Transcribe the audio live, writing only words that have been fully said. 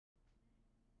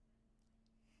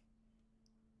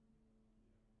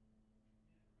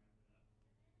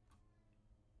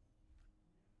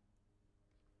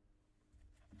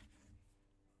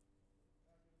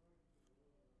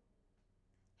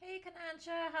Hey,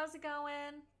 Kanancha, how's it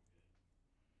going?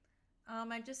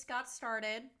 I just got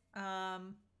started.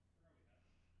 I'm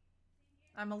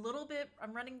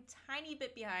running tiny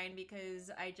bit behind because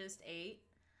I just ate.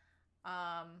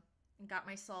 And got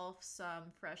myself some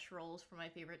fresh rolls from my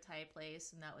favorite Thai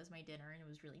place, and that was my dinner, and it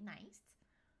was really nice.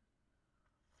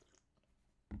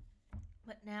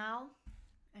 But now,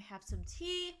 I have some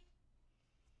tea.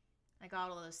 I got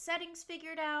all the settings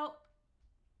figured out.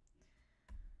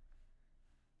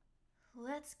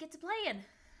 Let's get to playing.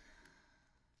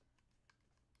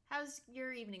 How's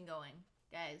your evening going,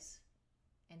 guys?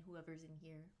 And whoever's in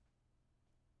here.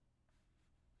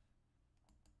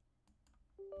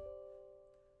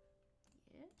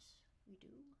 Yes, we do.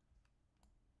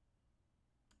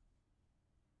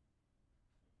 Okay,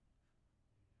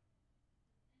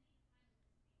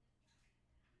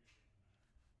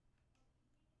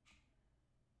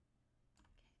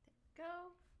 there we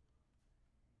go.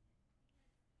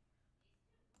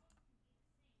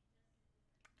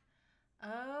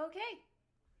 Okay.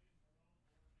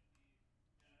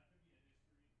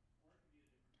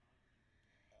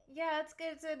 Yeah, it's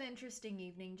good. It's an interesting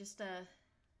evening. Just a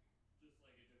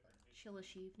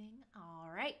chillish evening. All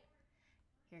right.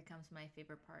 Here comes my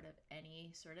favorite part of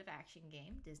any sort of action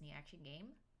game, Disney action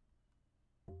game.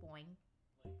 Boing,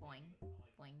 boing,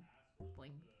 boing,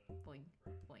 boing, boing,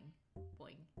 boing,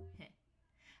 boing.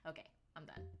 Okay, I'm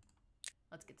done.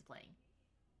 Let's get to playing.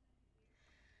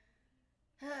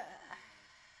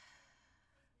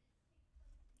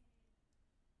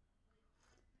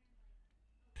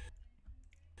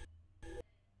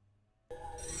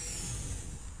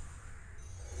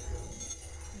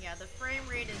 Yeah, the frame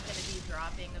rate is going to be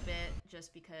dropping a bit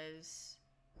just because,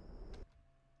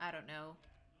 I don't know.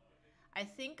 I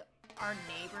think our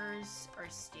neighbors are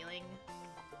stealing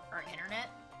our internet.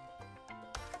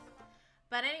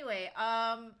 But anyway,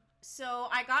 so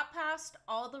I got past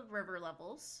all the river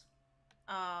levels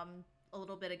a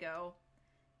little bit ago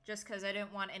just because I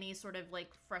didn't want any sort of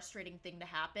like frustrating thing to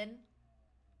happen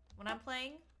when I'm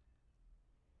playing.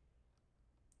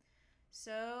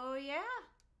 So yeah.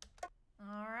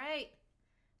 All right.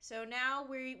 So now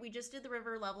we just did the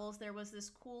river levels. There was this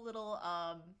cool little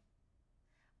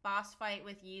boss fight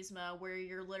with Yzma where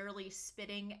you're literally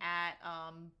spitting at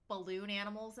balloon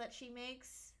animals that she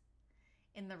makes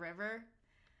in the river.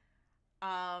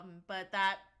 But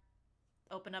that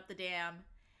opened up the dam.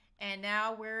 And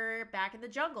now we're back in the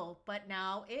jungle. But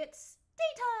now it's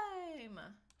daytime!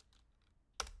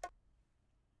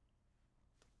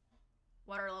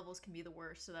 Water levels can be the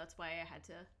worst, so that's why I had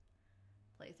to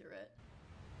play through it.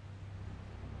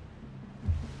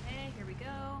 Okay, here we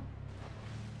go.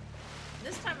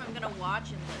 This time I'm gonna watch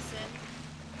and listen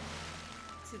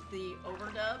to the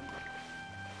overdub.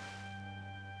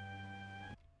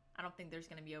 I don't think there's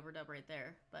gonna be overdub right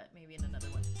there, but maybe in another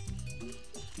one.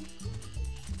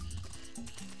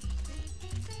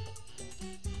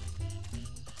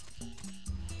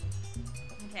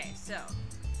 Okay, so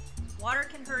water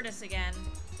can hurt us again.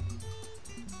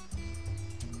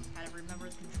 Gotta remember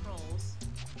the controls.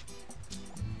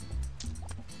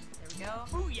 There we go.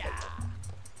 Booyah!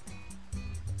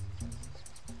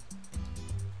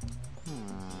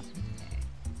 Okay.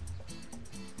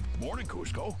 Morning,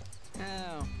 Kuzco.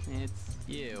 Oh, it's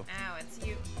you. Ow, it's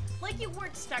you. Like you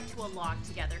weren't stuck to a log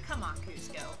together. Come on,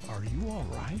 Kuzco. Are you all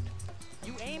right?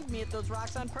 You aimed me at those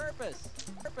rocks on purpose.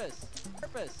 Purpose.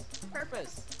 Purpose.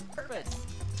 Purpose. Purpose.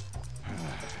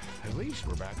 At least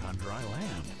we're back on dry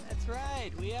land. That's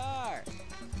right, we are.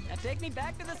 Now take me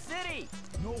back to the city.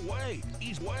 No way!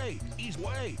 Ease way! Ease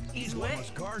way! Ease way! Those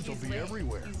guards will be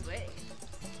everywhere. He's way.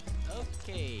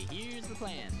 Okay, here's the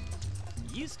plan.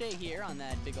 You stay here on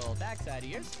that big old backside of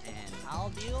yours, and I'll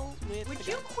deal with. Would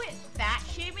you quit fat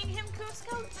shaming him,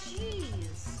 Kuzco?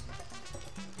 Jeez.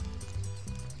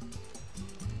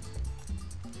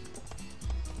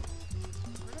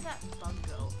 Where did that bug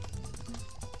go?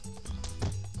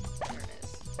 There it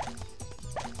is.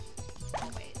 Oh,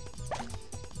 wait.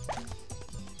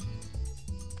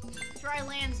 Dry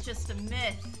land's just a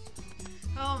myth.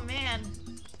 Oh, man.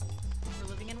 We're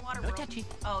living in water world. touchy.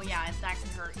 Oh, yeah, that can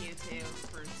hurt you, too,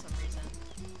 for some reason.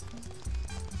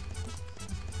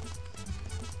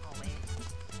 Oh, wait.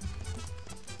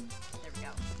 There we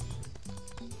go.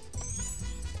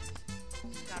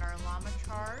 Got our llama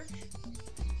charge.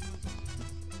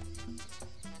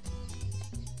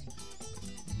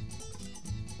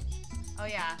 Oh,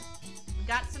 yeah. We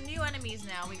got some new enemies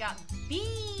now. We got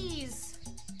bees!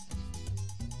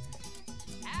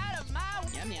 Out of my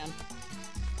yum yum.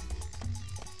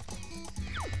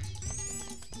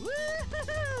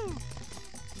 Woohoo!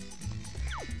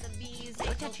 The bees.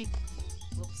 No touchy.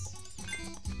 Whoops.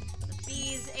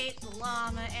 ate the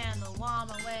llama and the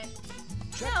llama went.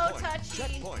 No Checkpoint. touchy.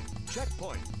 Checkpoint.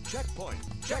 Checkpoint. Checkpoint.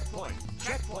 Checkpoint.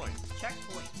 Checkpoint.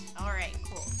 Checkpoint. Alright,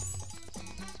 cool.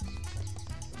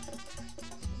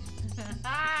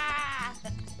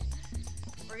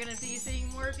 We're gonna be seeing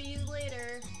more bees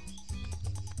later.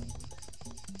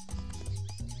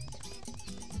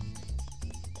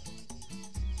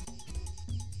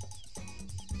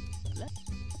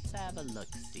 Let's have a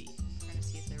look-see. Trying to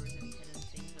see if there was any hidden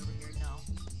things over here. No.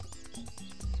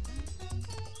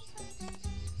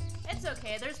 It's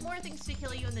okay. There's more things to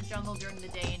kill you in the jungle during the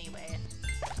day anyway.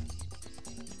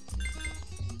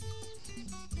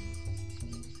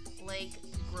 Like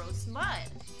gross mud.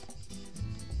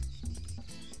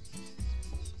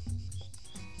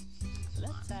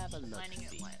 Let's have a Lining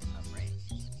it look-see. upright.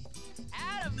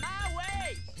 Out of my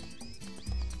way!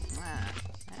 Ah,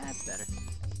 that's better.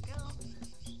 Go.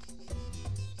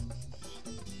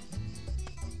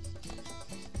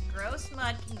 Gross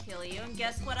mud can kill you, and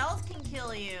guess what else can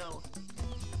kill you?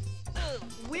 Ugh,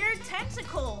 weird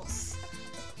tentacles.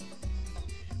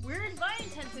 Weird vine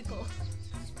tentacles.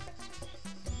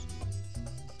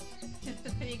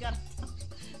 Then you gotta.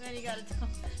 Then you gotta.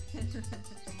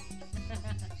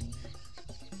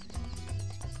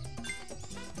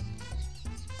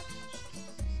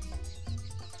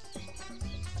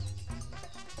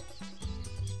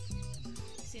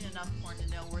 Seen enough porn to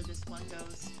know where this one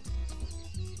goes.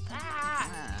 Ah!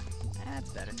 Ah, that's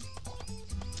better.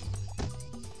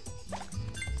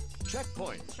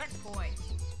 Checkpoint. Checkpoint.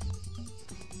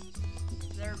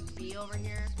 Is there a bee over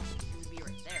here? There's a bee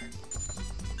right there.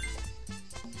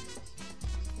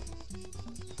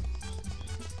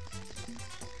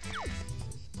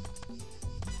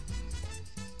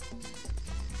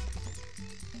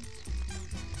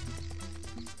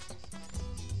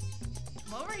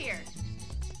 Come over here.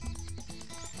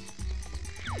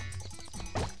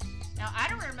 Now, I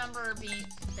don't remember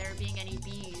there being any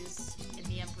bees in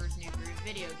the Emperor's New Groove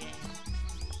video game.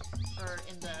 Or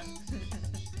in the...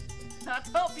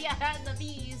 Autopia had the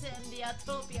bees and the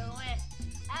Autopia went...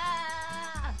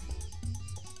 Ah!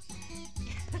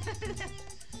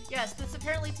 Yes, this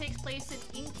apparently takes place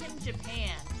in Incan,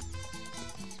 Japan.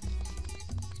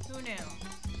 Who knew?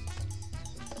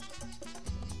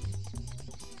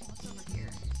 What's over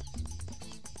here?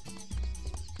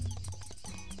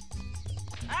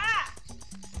 Ah!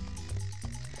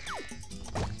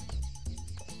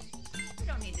 We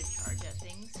don't need to charge at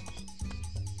things.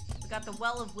 We got the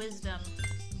Well of Wisdom.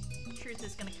 Truth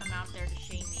is gonna come out there to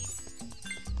shame me.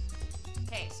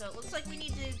 Okay, so it looks like we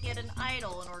need to get an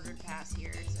idol in order to pass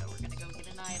here, so we're gonna go get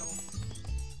an idol.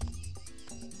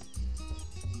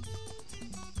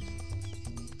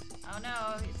 Oh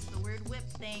no, it's the weird whip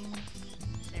thing.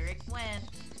 There it went.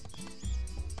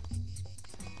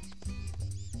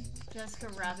 Jessica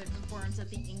Rabbit performs at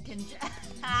the Incan ha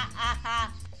ha ha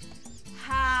ha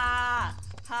ha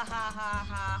ha ha ha ha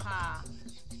ha ha.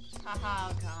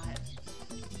 Oh god.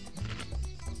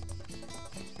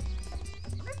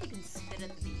 I wonder if you can spit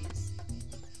at the bees.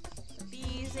 The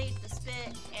bees ate the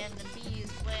spit and the bees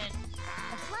went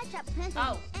A fly trap can't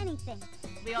Oh. anything.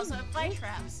 We also have fly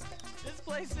traps. This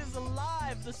place is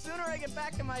alive! The sooner I get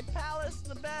back to my palace,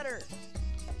 the better!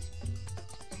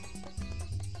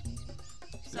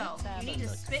 So, Let's have you a need to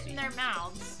look-see. spit in their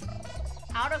mouths.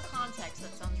 Out of context,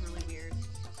 that sounds really weird.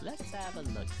 Let's have a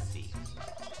look-see.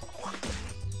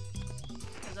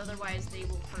 Because otherwise they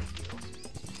will hurt you.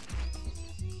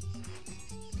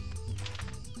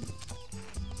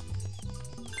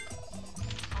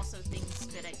 Also, things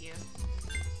spit at you.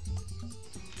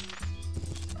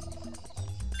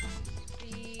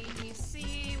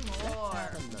 See Let's more.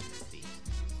 have a look-see.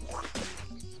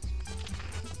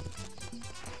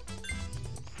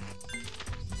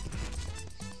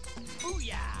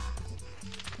 Booyah!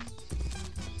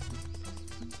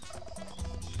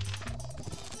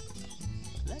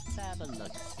 Let's have a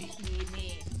look-see. Feed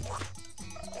me.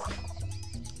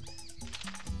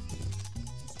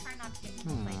 Just try not to get hit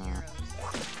by arrows.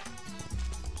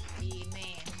 Feed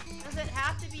me. Does it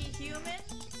have to be human?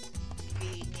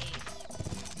 Feed me.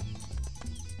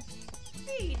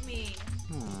 Feed me.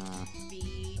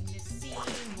 Feed me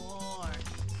Seymour.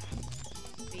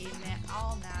 Feed me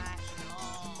all night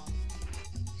long.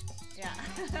 Yeah.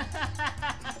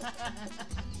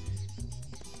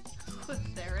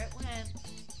 There it went.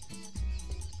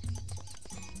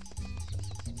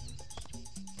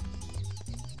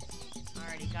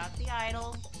 Already got the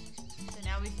idol. So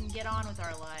now we can get on with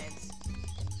our lives.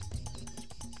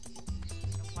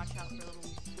 Watch out for the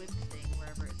little whip thing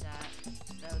wherever it's at.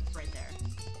 Oh, it's right there.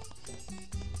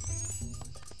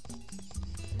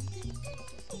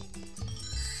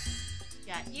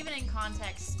 Yeah, even in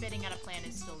context, spitting at a plant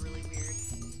is still really weird.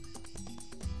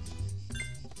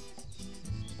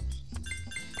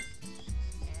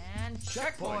 And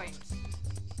checkpoint!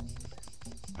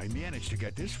 I managed to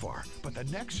get this far, but the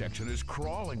next section is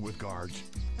crawling with guards.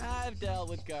 I've dealt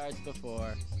with guards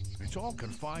before. It's all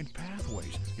confined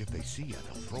pathways. If they see you,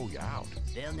 they'll throw you out.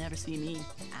 They'll never see me.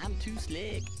 I'm too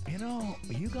slick. You know,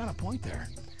 you got a point there.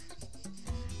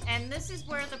 And this is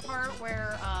where the part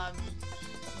where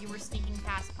you were sneaking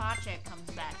past Pacha comes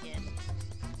back in.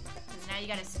 Because now you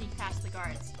gotta sneak past the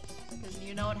guards. Because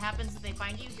you know what happens if they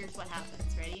find you? Here's what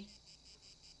happens. Ready?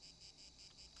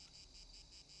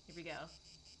 Here we go.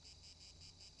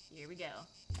 Here we go.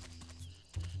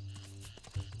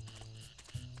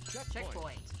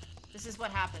 Checkpoint. This is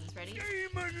what happens. Ready?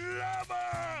 Demon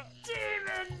Lava!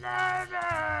 Demon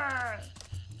Lava!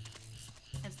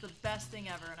 It's the best thing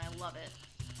ever, and I love it.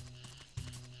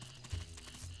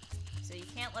 So you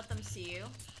can't let them see you.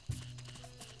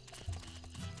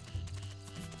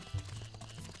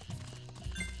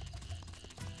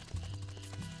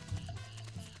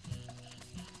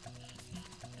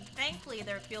 And thankfully,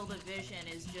 their field of vision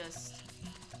is just...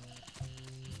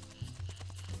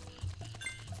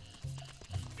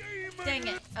 Dang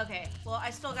it. Okay, well, I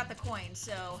still got the coin,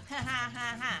 so ha ha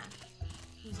ha ha.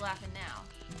 Who's laughing now?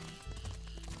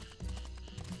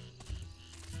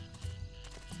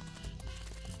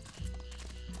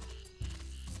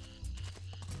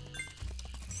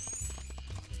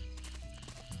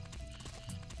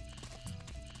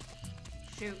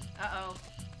 Shoot. Uh-oh.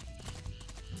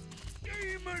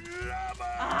 Demon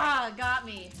Lava! Ah, got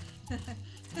me.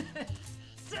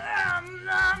 Damn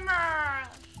Lava!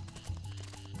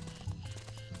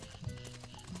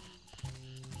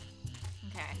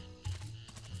 Okay.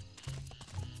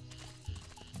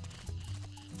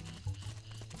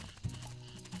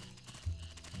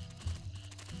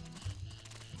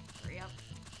 Hurry up.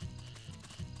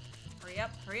 Hurry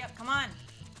up, hurry up, come on!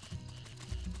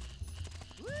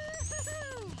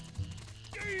 Woo-hoo-hoo!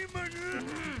 Demon!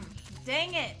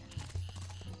 Dang it!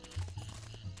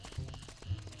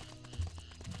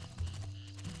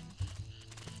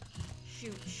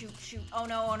 Shoot, shoot, shoot. Oh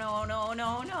no, oh no, oh no, oh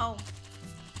no, oh no!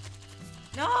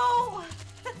 No!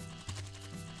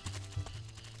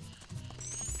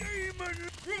 Demon!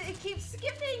 It keeps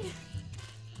skipping!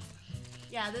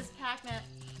 Yeah, this Pac-Man...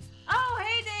 Oh,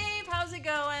 hey Dave! How's it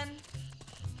going?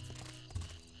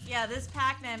 Yeah, this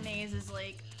Pac-Man maze is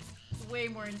like way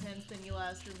more intense than you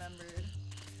last remembered.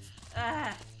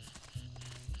 Ah.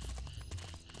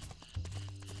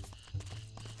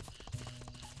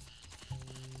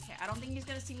 Okay, I don't think he's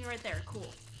gonna see me right there.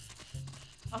 Cool.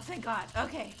 Oh, thank God.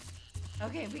 Okay.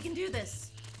 Okay, we can do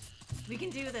this. We can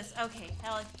do this. Okay,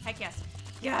 heck yes.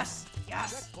 Yes!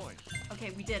 Yes! Checkpoint.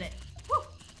 Okay, we did it. Woo!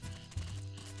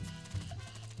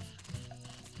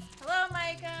 Hello,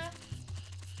 Micah!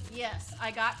 Yes,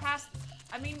 I got past...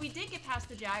 I mean, we did get past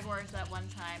the Jaguars that one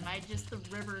time. The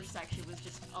river section was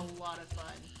just a lot of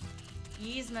fun.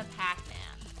 Yzma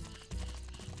Pac-Man.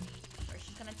 Or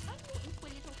she's gonna tell you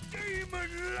little... Demon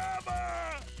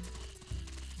Lava!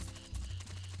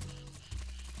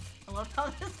 I love how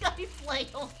this guy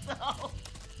flails, though.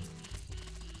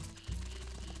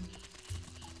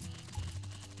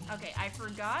 Okay, I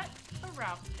forgot the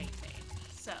Ralph painting,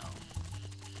 so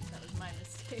that was my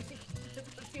mistake. The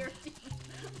fear of demons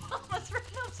almost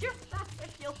removes your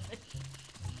perfect heal vision.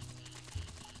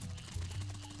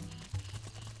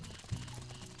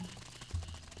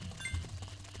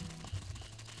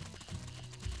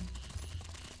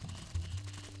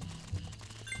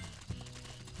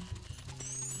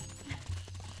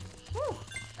 Whew,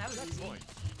 that was easy. Checkpoint.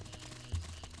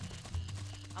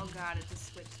 Oh god, it's a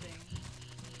switch thing.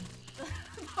 The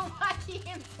wacky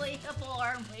inflatable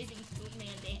arm waving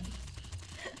Spookman dance.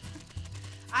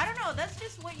 I don't know, that's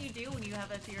just what you do when you have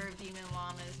a fear of demon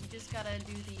llamas. You just gotta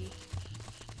do the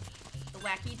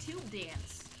wacky tube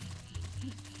dance.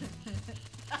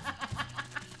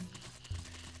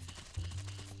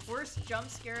 Worst jump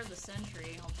scare of the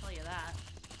century, I'll tell you that.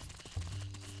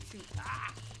 Shoot.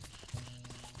 Ah!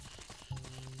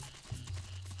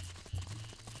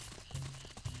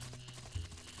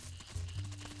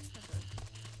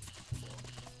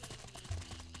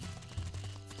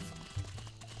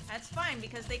 That's fine,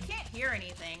 because they can't hear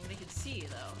anything. They can see you,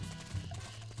 though.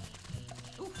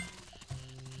 Oof.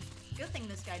 Good thing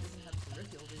this guy doesn't have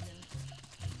peripheral vision.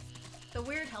 The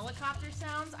weird helicopter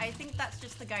sounds, I think that's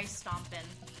just the guy stomping.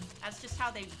 That's just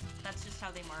how they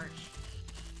march.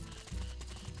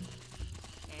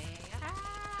 Okay.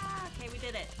 Ah, okay, we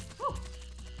did it. Whew.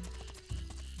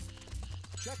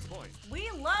 Checkpoint.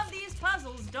 We love these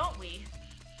puzzles, don't we?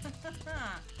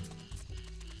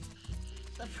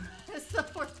 the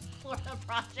fourth Florida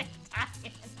Project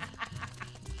tie-in.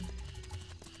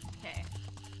 Okay.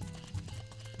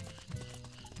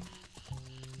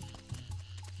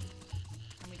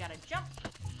 And we gotta jump.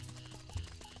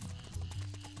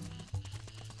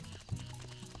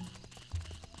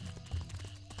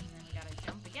 And then we gotta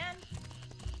jump again.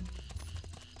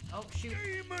 Oh, shoot.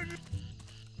 It's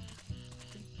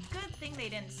a good thing they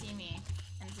didn't see me.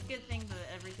 And it's a good thing that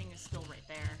everything is still right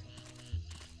there.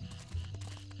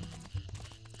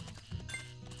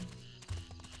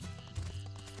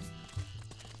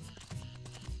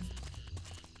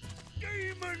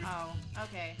 Oh,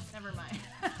 okay. Never mind.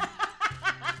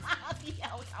 The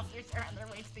helicopters are on their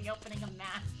way to the opening of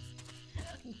mass.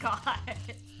 God.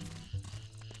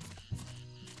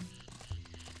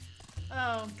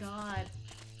 Oh, God.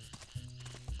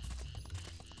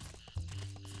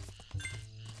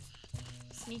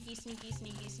 Sneaky, sneaky,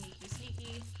 sneaky, sneaky,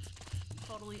 sneaky.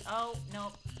 Totally. Oh,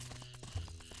 nope.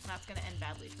 That's gonna end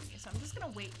badly for me, so I'm just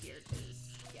gonna wait here, because,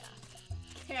 yeah.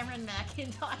 Cameron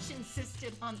McIntosh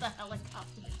insisted on the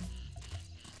helicopter.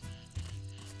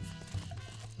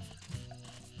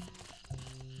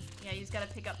 Yeah, he's gotta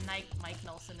pick up Mike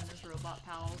Nelson and his robot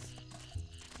pals.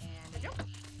 And a jump.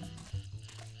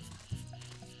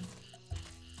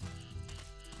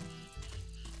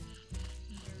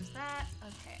 There's that.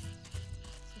 Okay.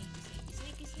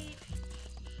 Sneaky, sneaky, sneaky, sneak.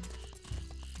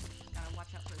 Gotta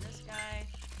watch out for this guy.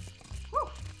 Woo!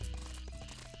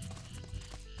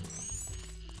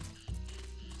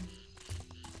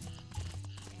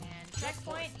 And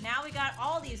checkpoint. Now we got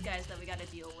all these guys that we gotta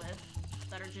deal with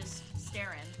that are just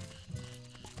staring.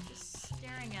 Just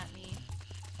staring at me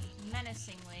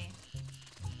menacingly.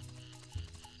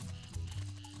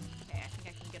 Okay, I think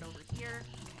I can get over here.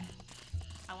 Okay.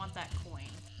 I want that coin.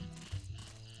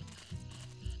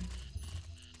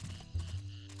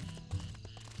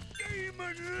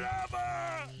 Demon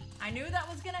lava! I knew that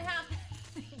was gonna happen.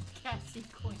 Cassie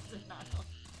coins are not helpful.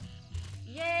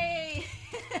 Yay!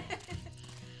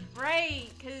 Right,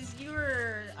 because you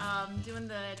were doing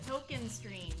the token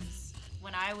streams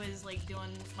when I was like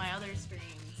doing my other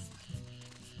streams.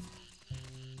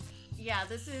 Yeah,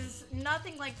 this is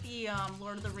nothing like the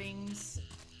Lord of the Rings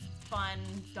fun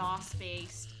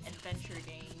DOS-based adventure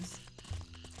games.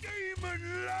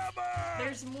 Demon lava!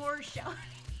 There's more shouting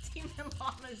demon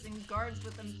llamas and guards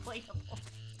with inflatable.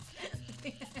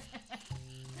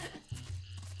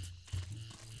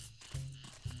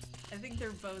 I think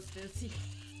they're both busy.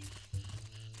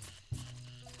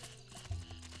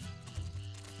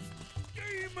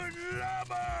 Demon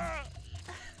lava!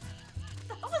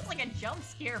 That was like a jump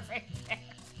scare right there.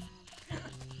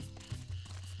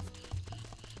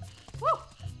 Woo!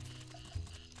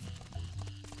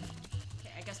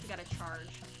 Okay, I guess we gotta charge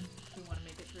if we want to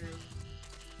make it through.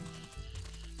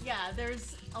 Yeah,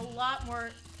 there's a lot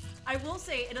more. I will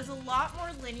say it is a lot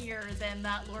more linear than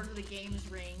that Lord of the Games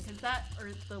ring, because that,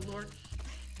 or the Lord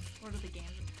of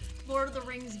the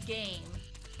Rings game,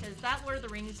 because that Lord of the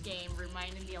Rings game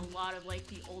reminded me a lot of like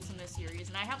the Ultima series,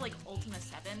 and I have like Ultima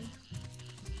 7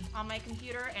 on my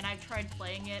computer, and I've tried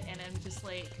playing it, and I'm just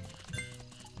like,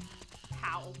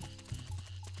 how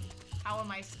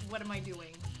am I, what am I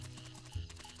doing?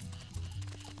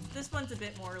 This one's a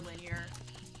bit more linear.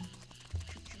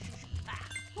 Ah,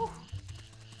 whew.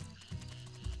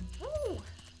 Woo!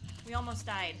 We almost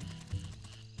died.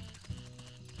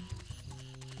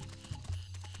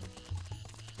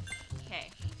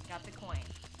 Okay, got the coin.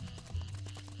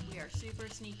 We are super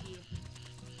sneaky.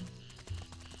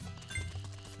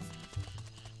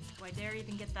 Do I dare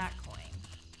even get that coin?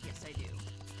 Yes, I do.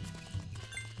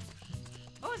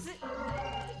 Oh, is it?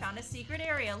 Found a secret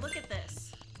area. Look at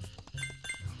this.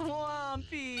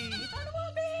 Whompy! We found a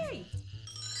Whompy!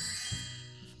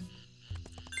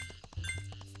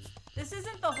 This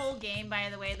isn't the whole game, by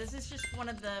the way. This is just one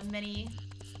of the many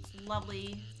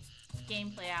lovely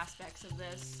gameplay aspects of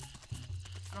this.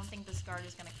 I don't think this guard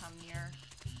is gonna come near.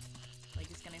 Like,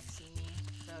 he's gonna see me.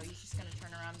 So he's just gonna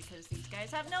turn around because these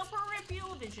guys have no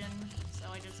peripheral vision.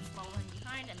 So I just follow him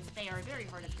behind, and they are very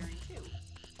hard of hearing too.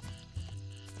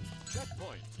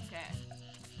 Checkpoint. Okay.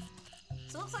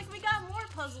 So it looks like we got more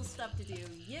puzzle stuff to do.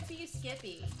 Yippee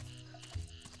skippy.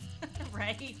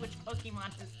 Right? Which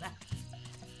Pokemon is that?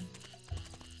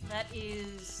 That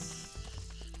is...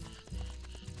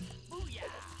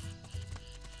 Booyah!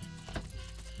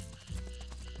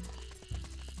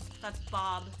 That's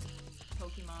Bob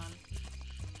Pokemon.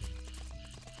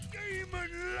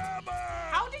 Demon lava!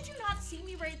 How did you not see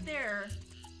me right there?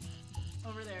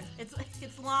 Over there. It's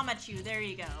Lamachu. There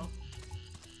you go.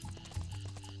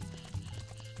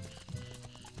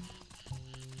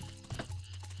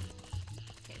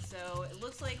 Okay, so it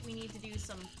looks like we need to do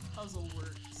some puzzle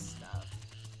work stuff.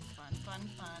 Fun, fun,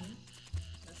 fun.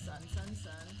 The sun, sun,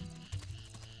 sun.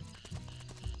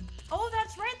 Oh,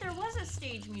 that's right, there was a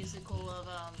stage musical of,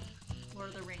 Lord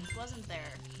of the Rings, wasn't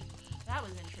there? That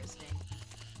was interesting.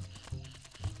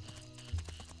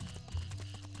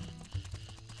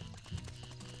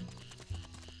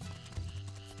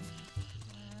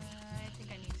 I think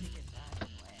I need to get that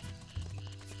anyway.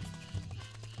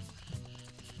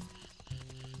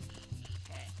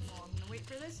 Okay, well, I'm gonna wait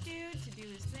for this dude to do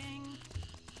his thing.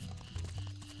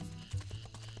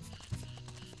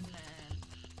 And then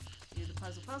do the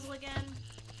puzzle again.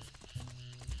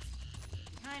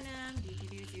 Behind him. Do.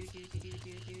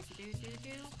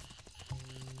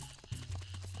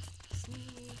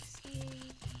 Sneak.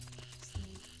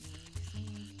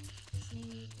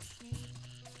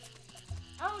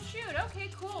 Oh shoot, okay,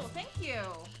 cool, thank you.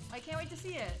 I can't wait to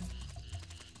see it.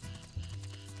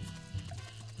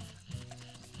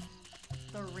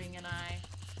 The Ring and I.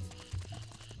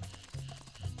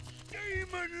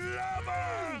 Demon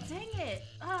lava! Dang it!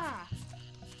 Ah!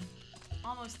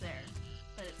 Almost there,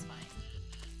 but it's fine.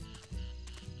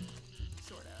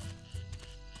 Sort of.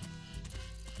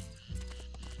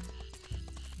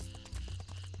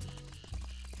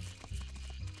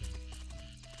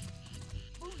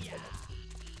 Booyah!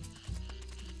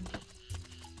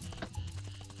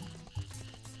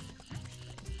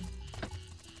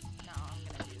 No, I'm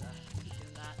gonna do that. Keep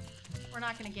doing that. We're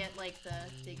not gonna get, like, the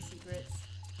big secrets.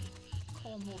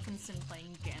 Colm Wilkinson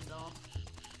playing Gandalf.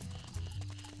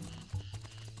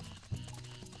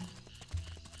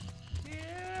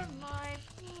 Hear my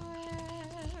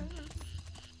prayer.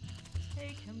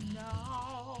 Take him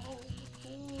now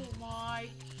to my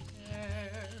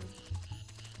care.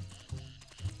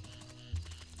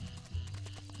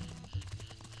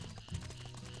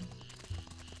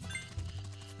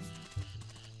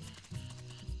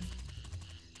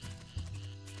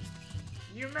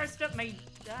 You messed up my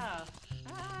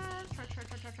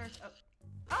church.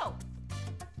 Oh.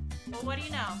 Well, what do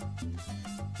you know?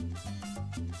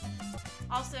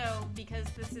 Also, because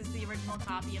this is the original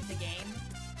copy of the game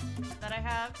that I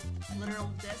have,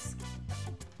 literal disc,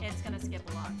 it's gonna skip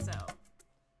a lot, so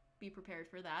be prepared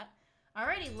for that.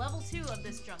 Alrighty, level 2 of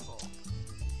this jungle.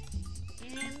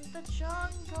 In the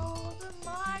jungle, the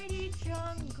mighty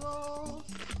jungle.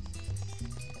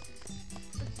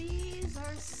 The bees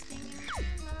are stinging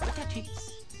nice.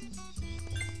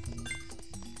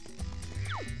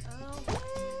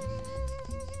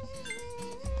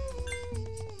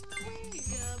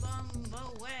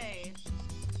 Away.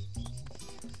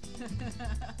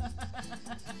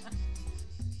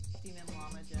 Demon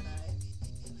Llama Jedi.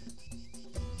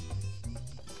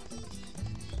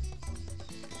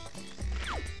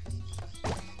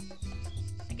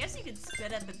 I guess you could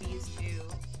spit at the bees too.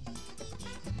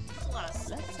 There's a lot of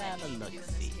spitting Let's that have a you can do in this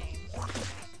look-see. game.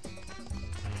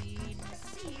 Need to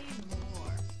see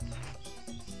more.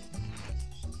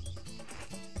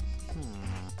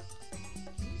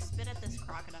 Can you spit at this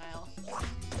crocodile?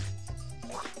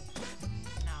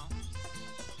 No.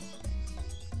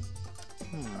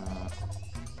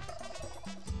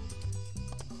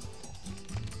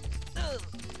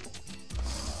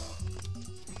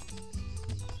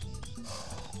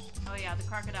 Oh yeah, the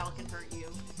crocodile can hurt you,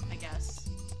 I guess.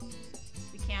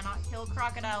 We cannot kill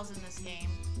crocodiles in this game.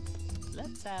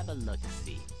 Let's have a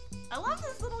look-see. I love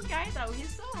this little guy though,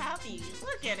 he's so happy.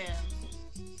 Look at him.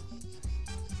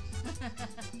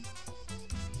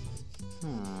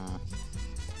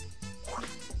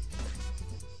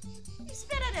 You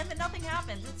spit at him and nothing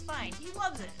happens, it's fine. He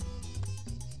loves it.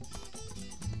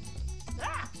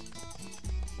 Ah!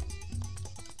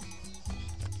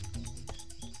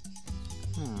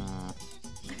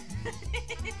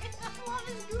 I love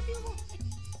his goofy little face.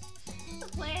 The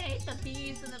plant ate the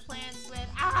bees and the plants went,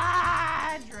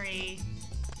 ah, Dre.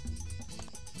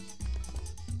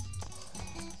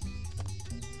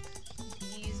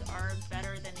 Bees are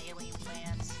better than alien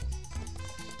plants.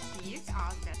 Bees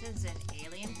are better than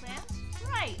alien plants?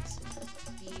 Right.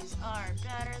 Bees are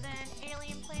better than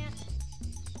alien plants.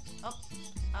 Oh,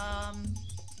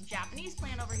 Japanese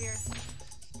plant over here.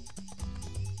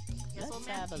 Yes, old Let's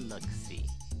man? have a look-see.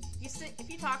 If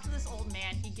you talk to this old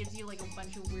man, he gives you like a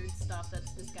bunch of weird stuff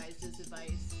that's disguised as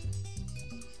advice.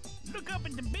 Look up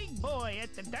at the big boy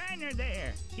at the diner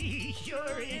there. He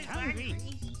sure is hungry.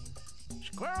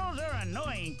 Squirrels are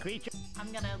annoying creatures.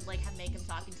 I'm gonna like make him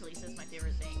talk until he says my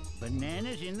favorite thing.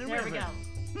 Bananas in the There river.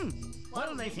 we go.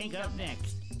 What'll they think of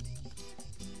next?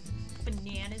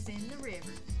 Bananas in the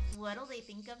river. What'll they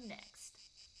think of next?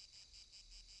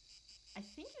 I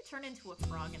think you turn into a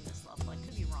frog in this level. I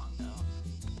could be wrong though.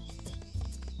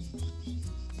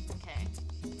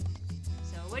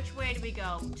 which way do we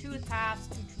go? 2 paths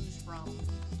to choose from.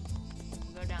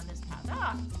 We'll go down this path.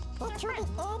 Ah! Get to the end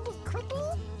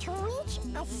quickly to reach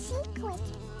a secret.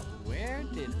 Where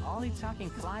did all these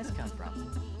talking flies come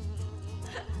from?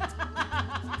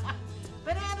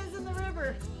 Bananas in the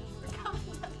river! We're coming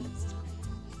down this way.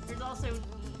 There's also...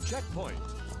 Checkpoint.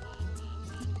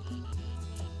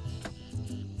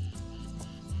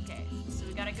 Okay, so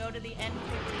we gotta go to the end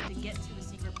quickly to get to the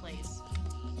secret place.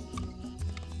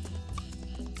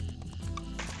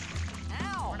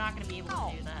 Ow! We're not gonna be able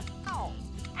to do that. Ow!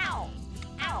 Ow!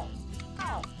 Ow!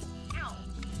 Ow! Ow!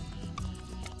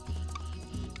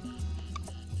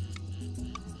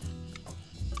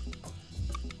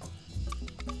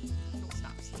 Don't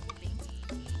stop sleeping.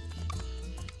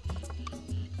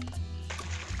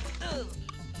 Ugh.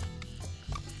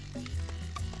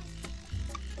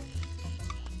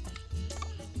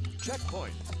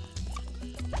 Checkpoint.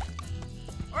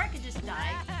 Or I could just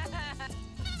die.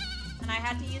 And I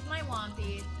had to use my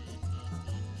Wompy.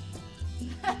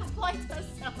 Fly does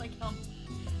sound like him.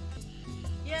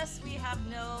 Yes, we have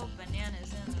no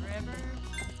bananas in the river.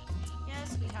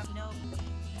 Yes, we have no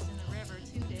bananas in the river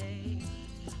today.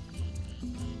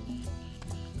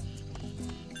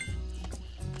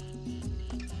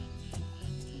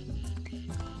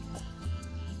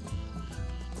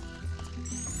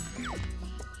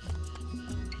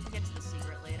 We'll get to the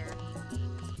secret later.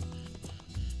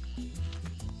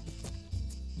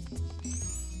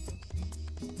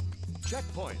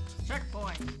 Checkpoint.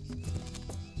 Checkpoint.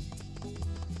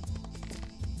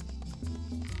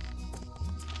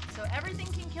 So everything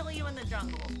can kill you in the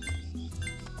jungle.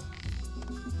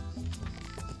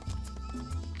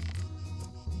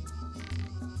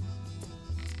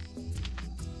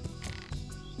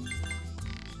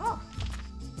 Oh!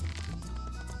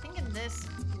 I think in this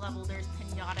level there's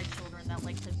pinata children that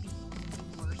like to beat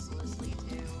you mercilessly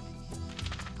too.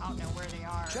 I don't know where they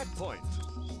are. Checkpoint.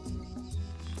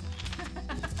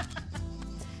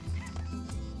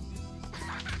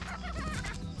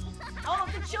 Oh,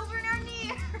 the children are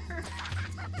near!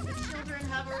 The children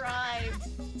have arrived.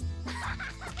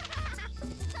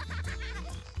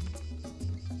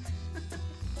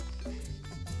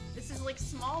 This is like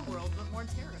Small World, but more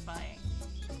terrifying.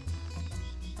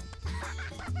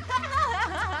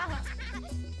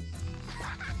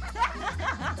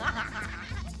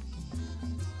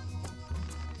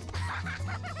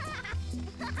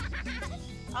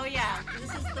 Oh yeah,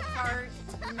 this is the part,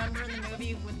 remember in the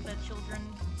movie with the children?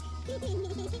 I think you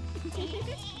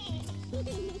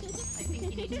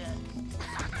need to...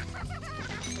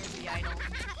 There's the idol.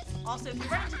 Also, if you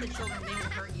run into the children, they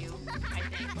will hurt you, I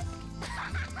think.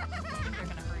 I think they're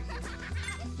gonna hurt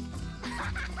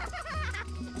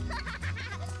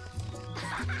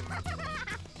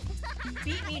you.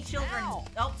 Beat me, children! Ow.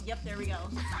 Oh, yep, there we go.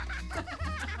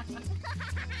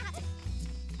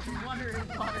 Water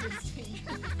is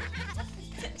dangerous.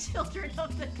 Children of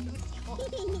the Goose Cult.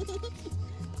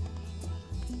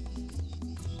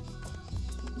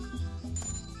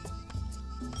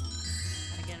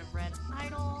 Gotta get a red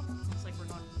idol. Looks like we're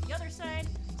going to the other side.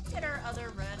 Let's get our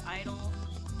other red idol.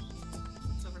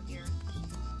 It's over here.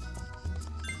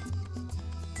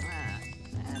 Ah,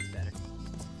 that's better.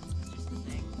 It's just a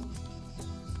thing.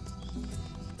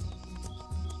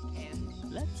 Okay,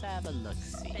 Let's have a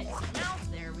look-see. fit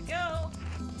mouth. There we go.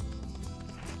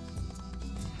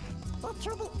 Get to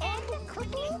the end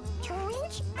quickly to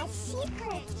reach a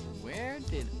secret. Where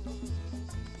did...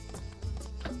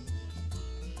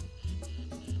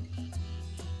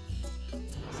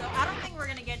 So I don't think we're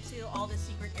gonna get to all the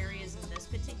secret areas in this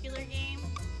particular game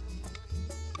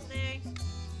today.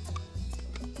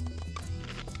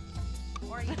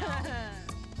 Or, you know,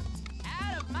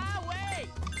 Out of my way!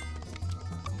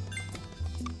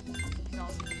 you can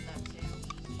also do that too.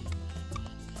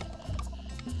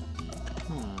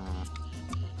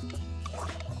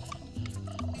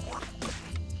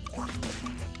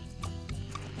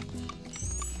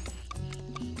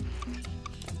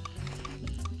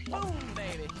 Boom,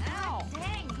 baby! Ow!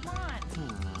 Dang, come on!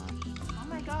 Oh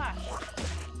my gosh.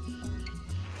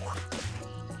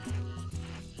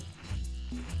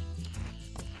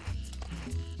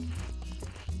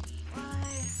 Why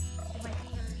do my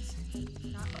fingers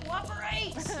not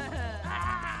cooperate?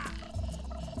 Ah!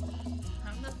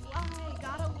 I'm the fly,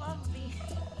 gotta love me.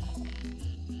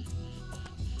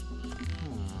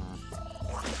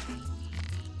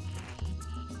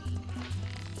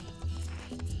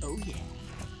 Oh yeah.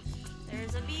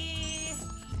 There's a bee.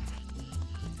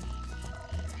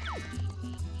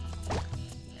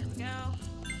 There we go.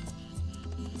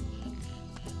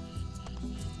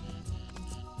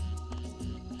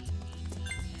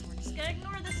 And we're just gonna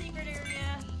ignore the secret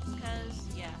area. because,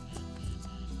 yeah.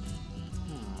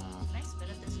 Can I spit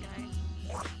at this guy?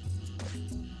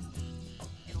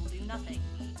 It'll do nothing.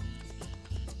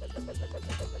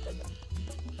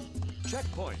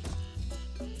 Checkpoint.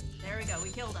 There we go, we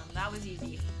killed him. That was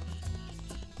easy.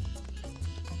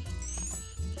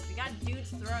 We got dudes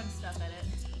throwing stuff at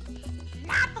it.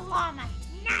 Not the llama!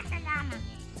 Not the llama!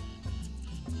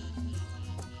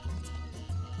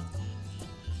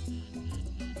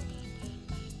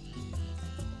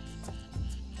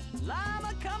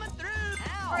 Llama coming through!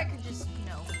 Or I Ow! could just, you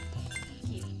know,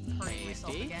 keep hurting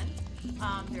myself Tasty. again.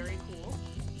 Very cool.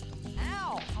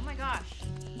 Ow! Oh my gosh.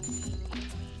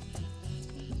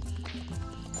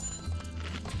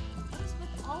 What is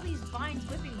with all these vines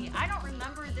whipping me? I don't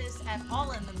remember this at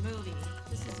all in the movie.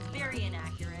 This is very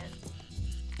inaccurate.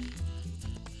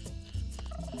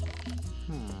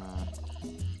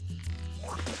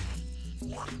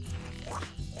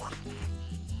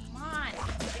 Come on,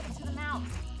 get into the mouth.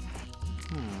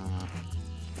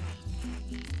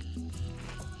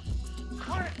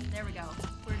 There we go.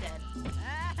 We're dead.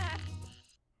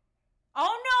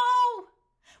 Oh no!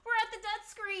 We're at the death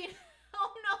screen!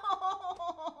 Oh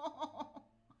no!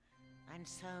 And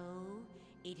so,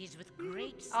 it is with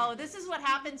great Oh, this is what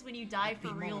happens when you die for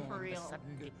we real, mourn for the real.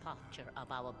 sudden departure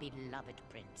of our beloved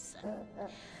prince.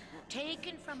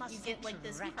 Taken from us You get, like,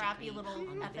 this tragically crappy little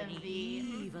on the very FMV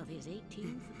eve of his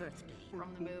 18th birthday. From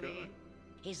the movie.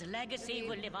 His legacy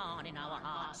will live on in our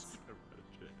hearts.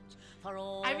 For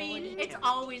all I mean, it's eternity.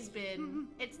 always been.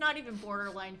 It's not even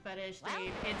borderline fetish, Well,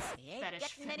 Dave. It's he ain't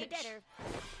fetish. getting any fetish. better.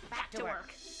 Back to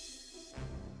work.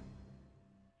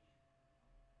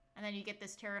 And then you get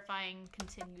this terrifying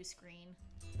continue screen.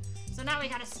 So now we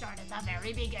gotta start at the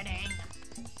very beginning.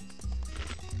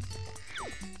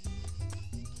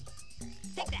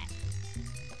 Take that.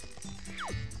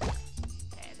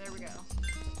 Okay, there we go.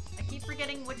 I keep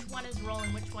forgetting which one is roll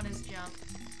and which one is jump.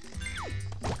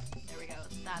 There we go.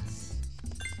 That's...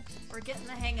 We're getting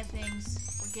the hang of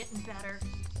things. We're getting better.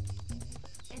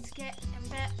 It's getting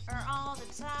better all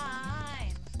the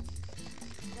time.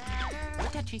 Better,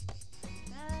 Touchy.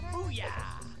 better, Booyah!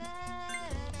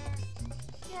 better.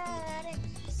 Getting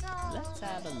so Let's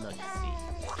have a look-see.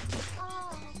 better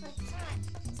all the time.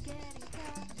 It's getting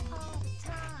better all the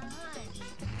time.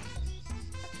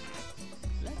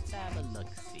 Let's have a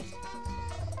look-see.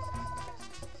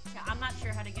 Yeah, I'm not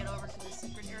sure how to get over to the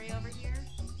secret area over here.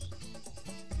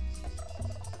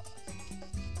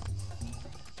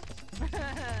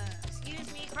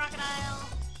 Excuse me, crocodile.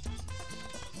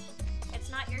 It's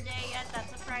not your day yet,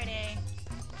 that's a Friday.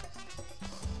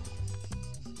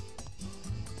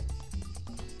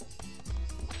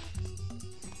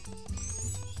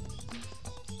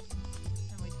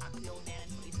 And we talk to the old man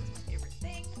until he says my favorite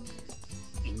thing.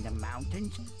 In the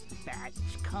mountains, bats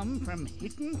come from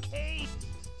hidden caves.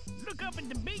 Look up at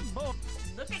the big boy.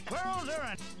 Look at the, Squirrels are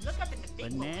on look up at the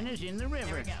big boy. bananas in the There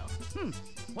river. we go.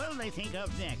 What'll they think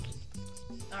of next?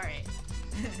 Alright.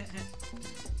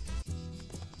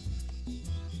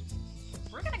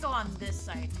 We're gonna go on this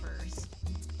side first.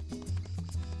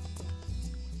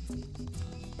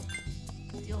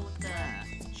 Deal with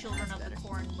the children of the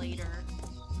corn later.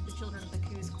 The children of the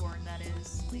coos corn, that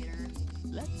is, later.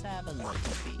 Let's have a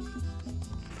look-see.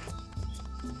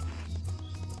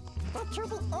 Get to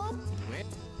the end. Where?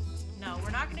 No,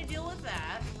 we're not gonna deal with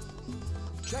that.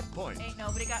 Checkpoint. Ain't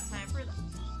nobody got time for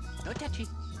that. No touchy.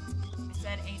 I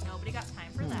said ain't nobody got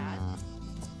time for that.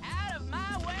 Out of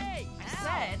my way! I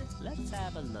said Let's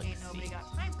have a look-see. ain't nobody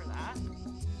got time for that.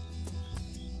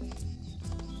 There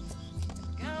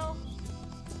we go.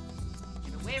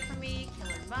 Get away from me,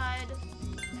 killer mud.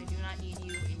 I do not need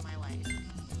you in my life.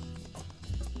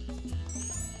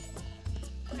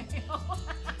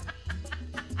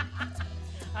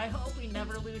 I hope we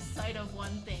never lose sight of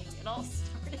one thing. It all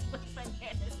started with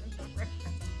bananas in the river.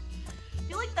 I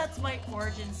feel like that's my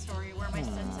origin story, where my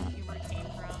sense of humor came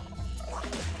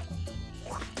from.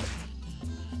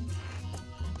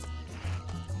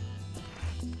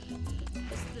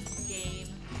 Just this game.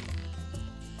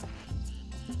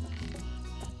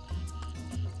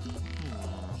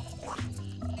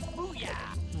 Booyah!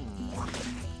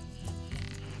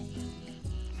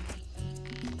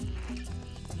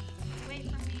 Wait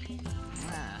for me.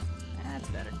 Ah, that's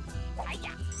better.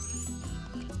 Hiya!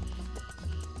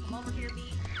 Come over here,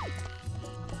 bee.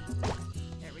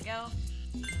 There we go.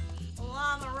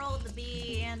 Llama rolled the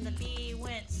bee, and the bee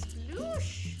went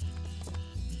sploosh.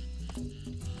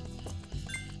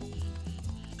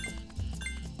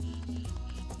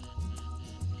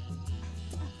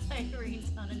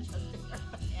 Irene's unadjusted for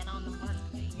the banana on the mark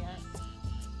thing yet.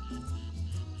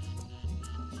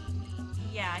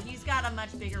 Yeah, he's got a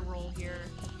much bigger role here.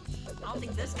 I don't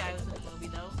think this guy was in the movie,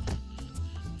 though.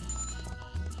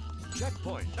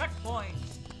 Checkpoint. Checkpoint!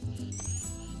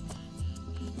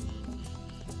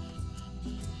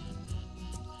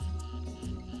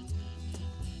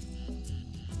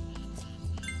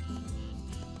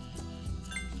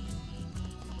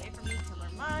 Away from me, Killer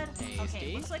Mud. Okay,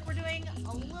 Tasty. looks like we're doing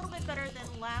a little bit better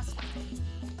than last time.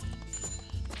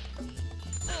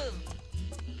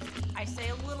 I say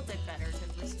a little bit better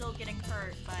because we're still getting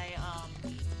hurt by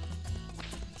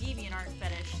DeviantArt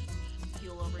fetish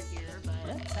fuel over here, but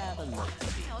Let's have a look.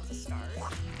 you know, it's a start.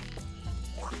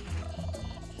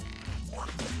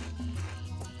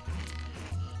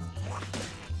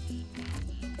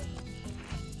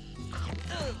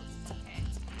 Okay.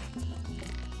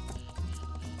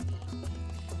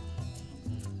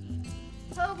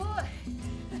 Oh boy!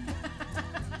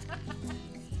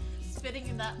 Spitting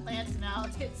in that plant now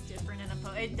hits different in a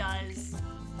it does.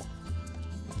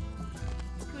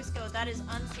 Cusco, that is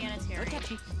unsanitary.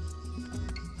 Touchy.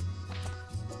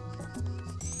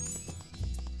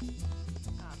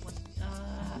 God, what?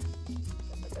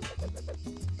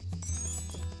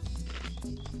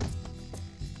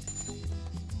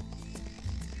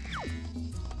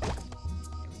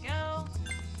 Here we go.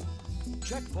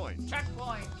 Checkpoint.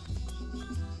 Checkpoint.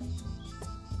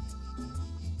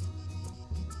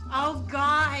 Oh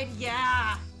God,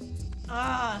 yeah.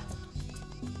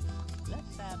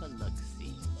 Let's have a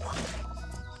look-see.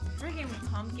 Friggin'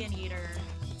 pumpkin eater.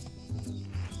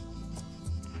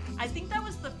 I think that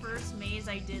was the first maze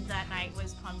I did that night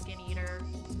was pumpkin eater.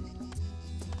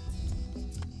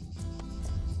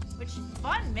 Which,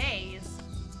 fun maze.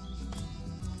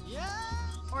 Yeah.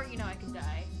 Or, you know, I could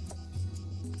die.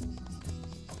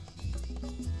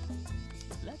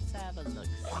 Let's have a look-see.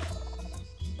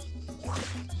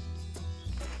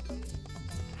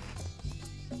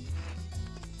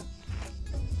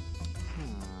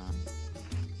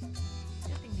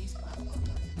 Good thing these platforms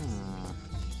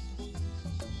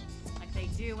are like they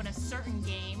do in a certain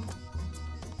game.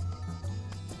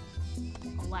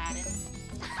 Aladdin.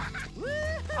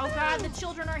 Oh God, the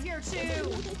children are here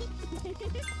too!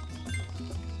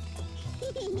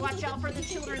 Watch out for the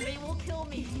children, they will kill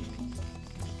me!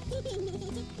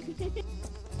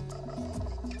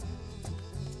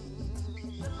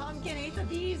 The pumpkin ate the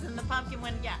bees and the pumpkin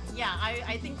went, yeah,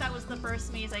 I think that was the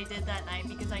first maze I did that night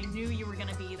because I knew you were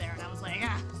gonna be there and I was like,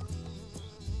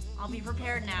 I'll be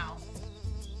prepared now.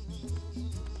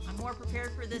 I'm more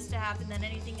prepared for this to happen than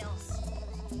anything else.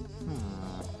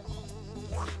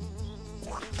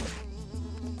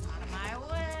 Out of my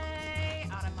way,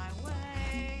 out of my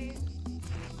way.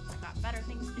 I got better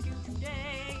things to do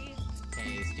today.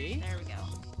 Tasty. There we go.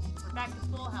 We're back to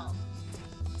full health.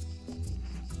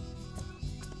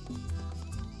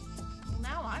 Well,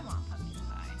 now I want pumpkin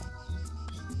pie.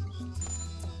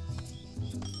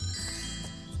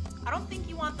 I don't think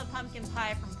you want the pumpkin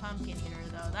pie from Pumpkin Eater,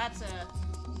 though. That's a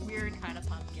weird kind of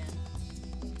pumpkin.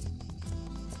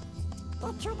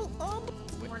 Get to the end.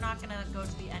 We're not gonna go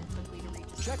to the end quickly to reach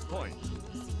the Checkpoint.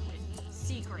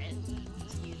 secret.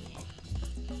 Excuse me.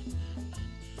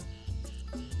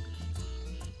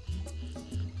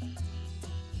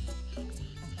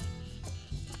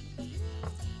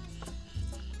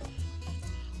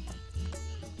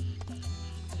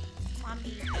 Come on,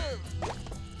 bee.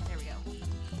 There we go.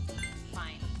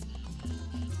 Fine.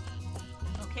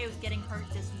 Okay with getting hurt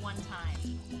this one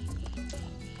time.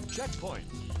 Checkpoint.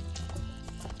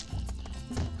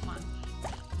 Come on.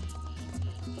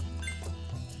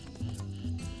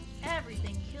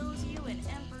 Everything kills you in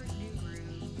Emperor's New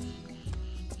Groove.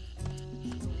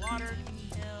 The water can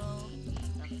kill.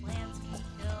 The plants can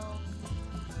kill.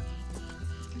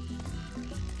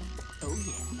 Oh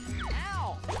yeah. Ow!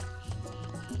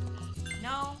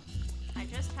 No, I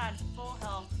just had full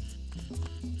health.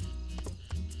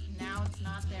 Now it's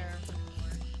not there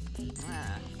anymore.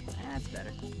 Ah, that's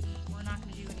better. We're not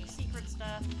going to do any secret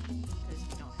stuff because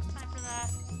we don't have time for that.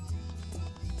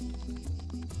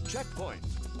 Checkpoint.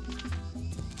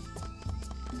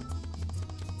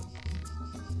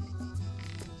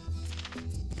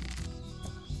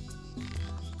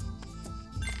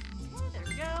 Okay, there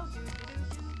we go. Do, do, do,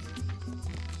 do.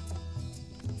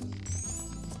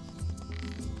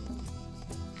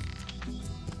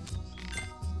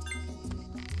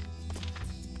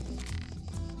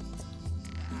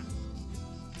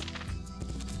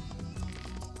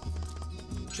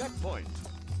 Checkpoint.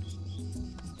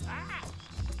 Ah!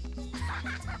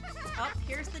 Oh,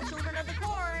 here's the children of the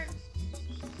corn.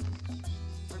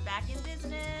 We're back in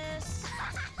business.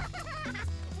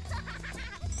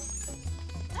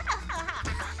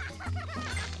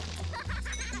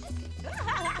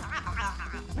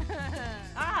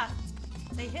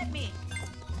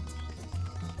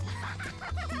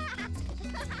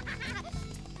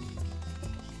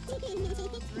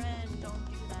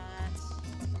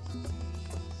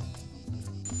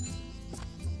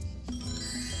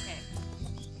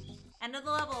 End of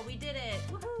the level. We did it.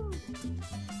 Woohoo!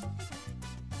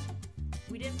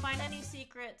 We didn't find any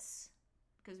secrets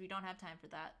because we don't have time for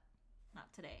that. Not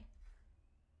today.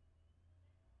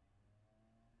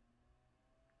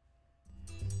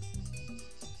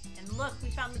 And look, we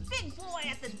found the big boy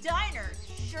at the diner.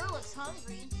 Sure looks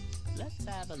hungry. Let's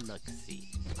have a look-see.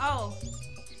 Oh,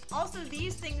 also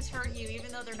these things hurt you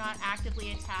even though they're not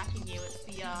actively attacking you. It's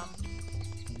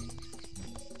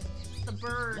the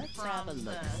bird Let's from have a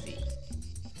the... look-see.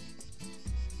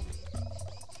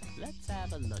 Let's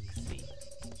have a look-see.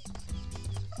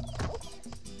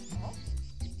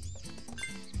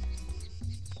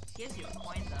 Gives you a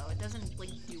coin though. It doesn't like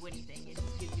do anything. It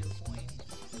just gives you a coin.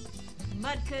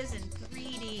 Mudka's in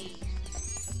 3D.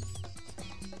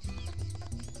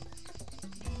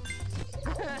 I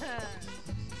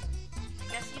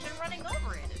guess even running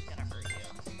over it is gonna hurt you.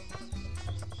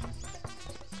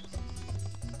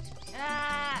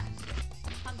 Ah!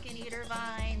 Pumpkin eater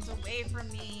vines, away from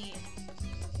me.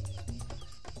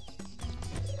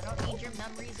 I don't need your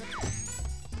memories of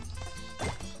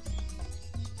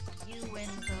you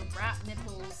and the rat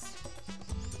nipples.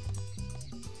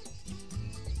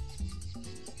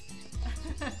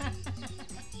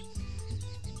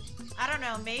 I don't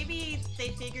know, maybe they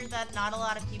figured that not a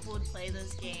lot of people would play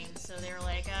this game, so they were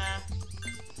like,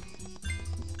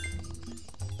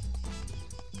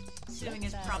 assuming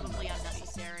it's probably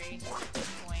unnecessary at this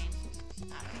point.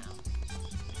 I don't know.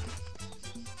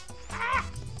 Ah!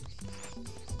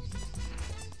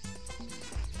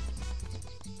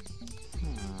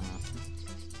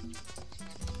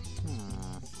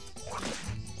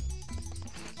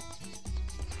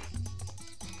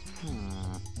 You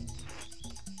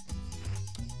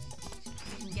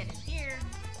can get in here.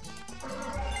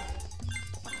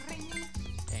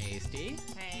 Tasty.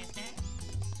 Tasty.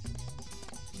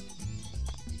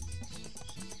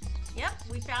 Yep,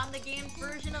 we found the game's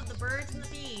version of the birds and the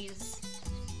bees.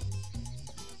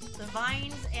 The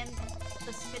vines and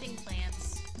the spitting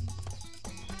plants.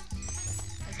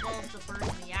 As well as the birds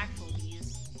and the actual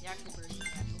bees. The actual birds and the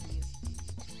actual bees.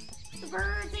 The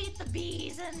birds ate the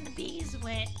bees and the bees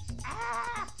went,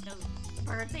 ah! No, the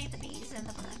birds ate the bees and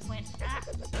the birds went, ah!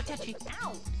 No touchy.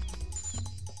 Ow!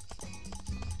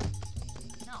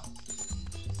 No.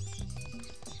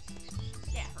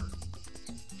 Yeah, it hurt.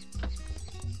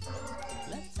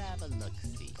 Let's have a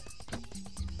look-see.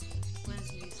 What is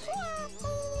he using?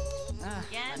 Ah,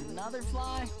 Again? another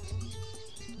fly?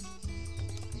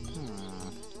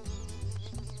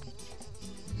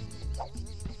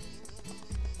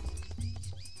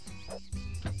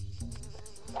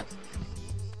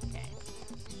 Okay.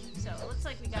 So, it looks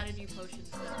like we gotta do potions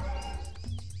now.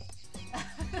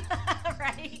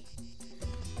 Right?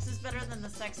 This is better than the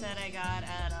sex ed I got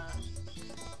at,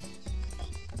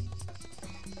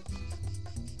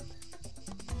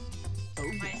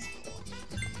 my school.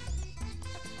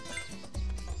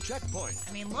 Checkpoint.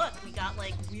 I mean, look, we got,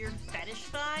 like, weird fetish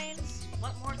vines.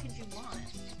 What more could you want?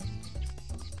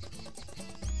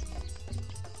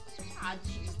 Ah,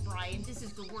 jeez, Brian, this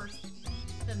is the worst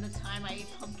than the time I ate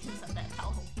pumpkins at that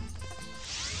Halloween.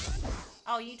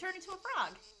 Oh, you turned into a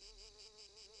frog.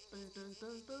 Buzz, buzz,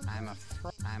 buzz, buzz. I'm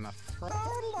a frog.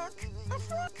 Oh, look, a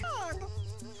frog.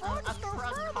 A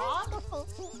frog cog?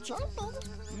 Keep jumping.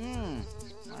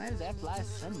 Why does that fly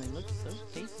suddenly look so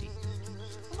tasty?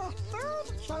 The third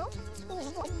jump is the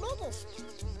biggest.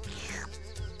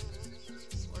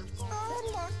 Slurp ball. Oh,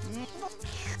 look.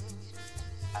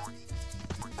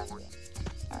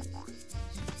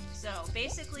 So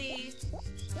basically,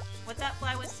 what that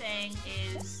fly was saying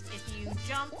is if you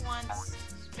jump once,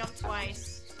 jump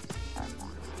twice,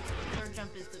 third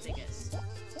jump is the biggest.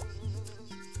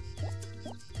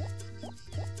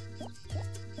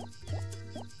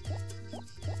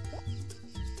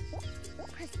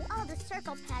 Press all the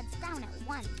circle pads down at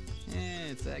once.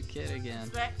 It's that kid again.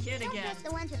 It's that kid Don't again. press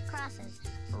the ones with crosses.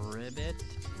 Ribbit.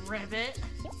 Ribbit.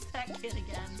 It's that kid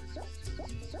again.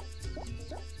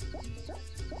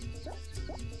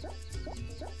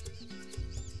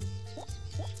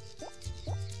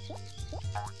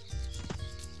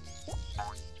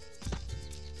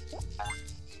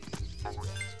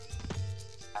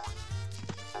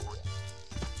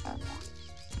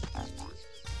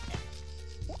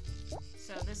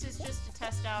 So this is just to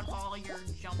test out all your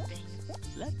jumping.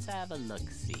 Let's have a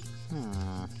look-see.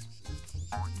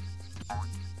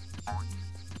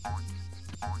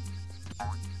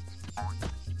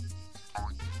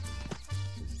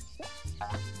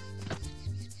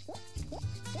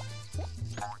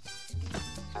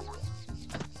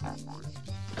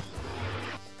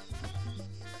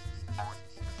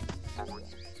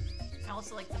 I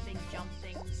also like the big jump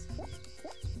things.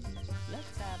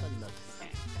 Let's have a look.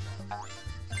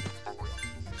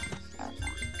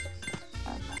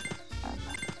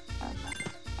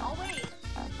 Oh wait.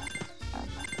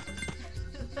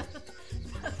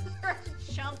 The third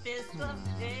jump is the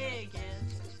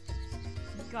biggest.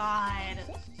 God.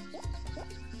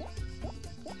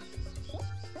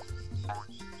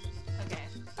 Okay.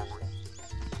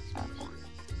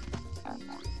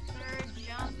 Third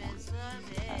jump is the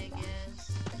biggest.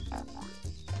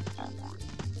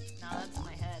 No, that's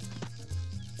my head.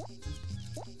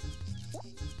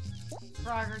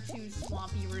 Frogger 2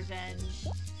 Swampy Revenge.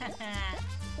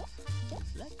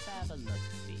 Let's have a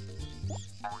look-see.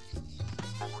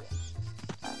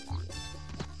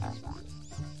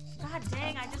 God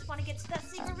dang, I just want to get to that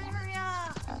secret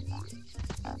area!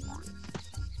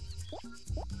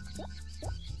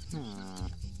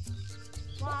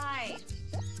 Why?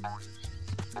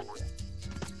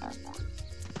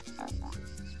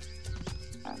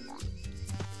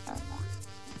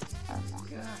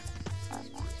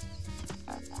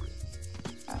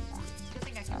 Good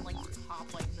thing I can, like,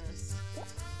 hop like this.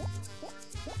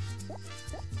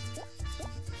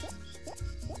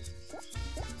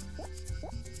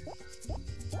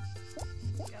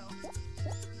 Go.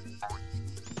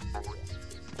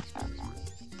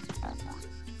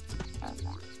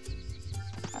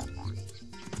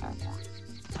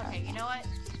 Okay, you know what?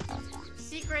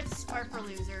 Secrets are for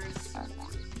losers.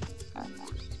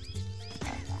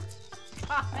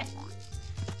 God.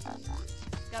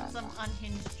 Got some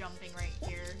unhinged jumping right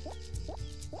here.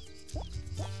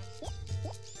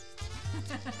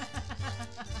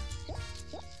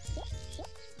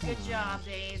 Good job,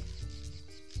 Dave.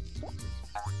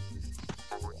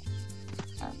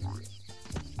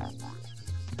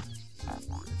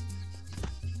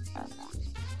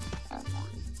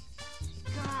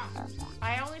 God,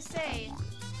 I always say,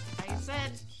 I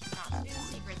said not to do the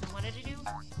secrets, and what did I do?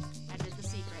 I did the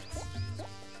secrets.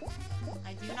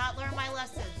 I do not learn my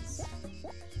lessons.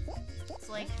 It's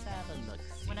like, Let's have a look.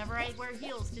 whenever I wear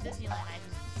heels to Disneyland, I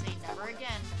say never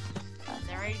again. And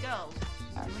there I go,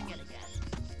 doing it again.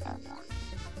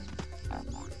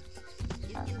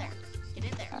 Get in there. Get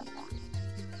in there.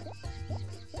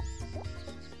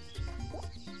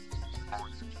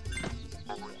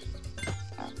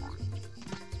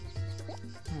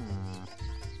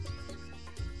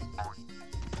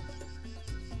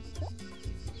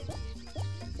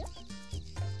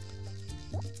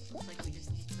 Looks like we just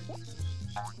need to reduce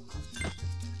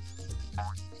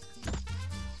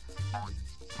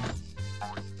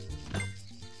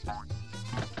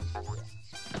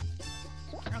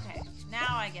Okay,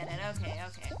 now I get it. Okay,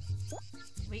 okay.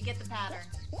 We get the pattern.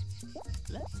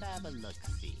 Let's have a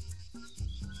look-see.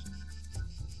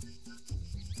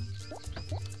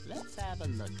 Let's have a I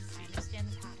look-see. understand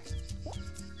the pattern.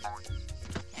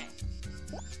 Okay.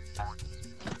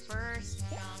 So first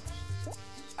jump.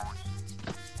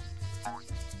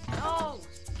 No!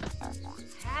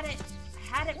 Had it! I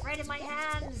had it right in my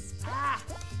hands! Ah!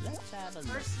 Let's have a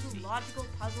First look-see. logical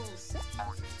puzzles.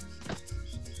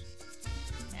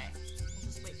 Okay. We'll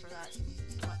just wait for that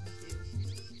button to...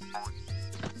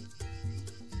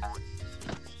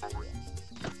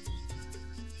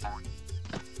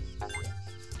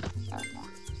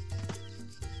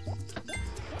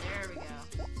 There we go.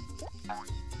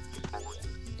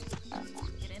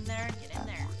 Get in there, get in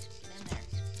there, get in there.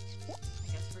 I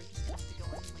guess we're just gonna have to go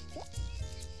in like...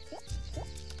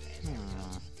 Okay, there we go.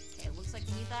 Okay, it looks like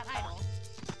we need that idol.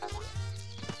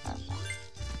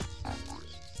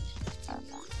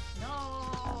 No!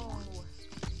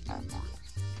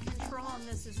 Control on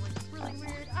this is like really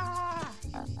weird. Ah!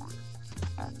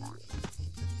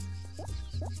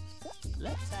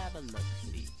 Let's have a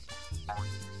look-see.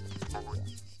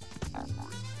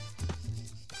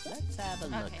 Let's have a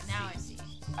look-see. Okay, now I see.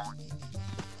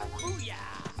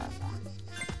 Booyah!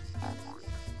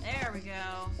 There we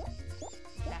go.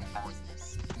 Back to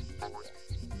business.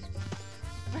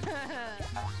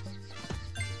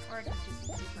 Or I can just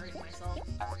keep hurting myself.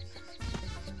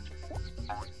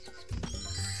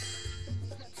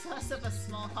 That's less of a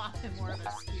small hop and more of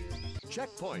a scoop.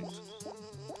 Checkpoint.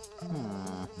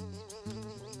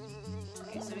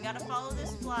 Okay, so we gotta follow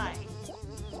this fly.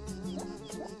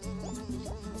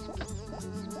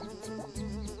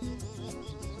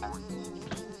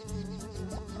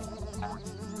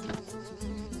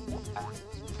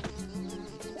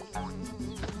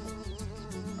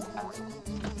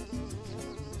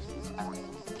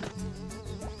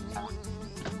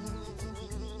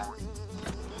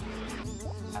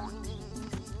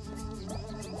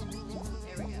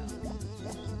 There we go.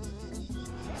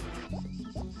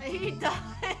 He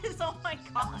does! Oh my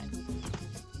god!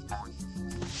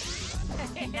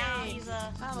 he's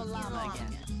a llama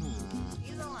again.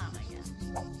 He's a llama again.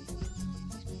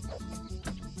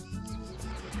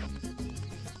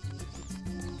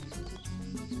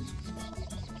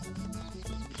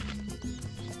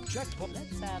 Checkpoint.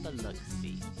 Let's have a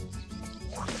look-see.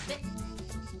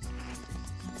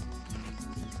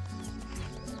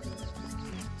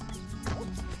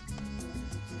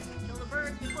 Kill the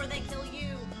birds before they kill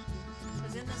you.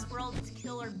 Because in this world, it's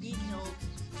kill or be killed.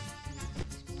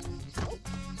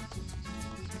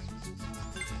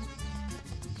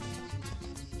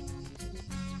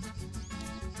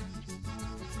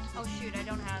 Oh shoot, I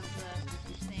don't have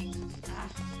the thing. Ah.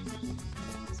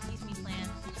 Excuse me,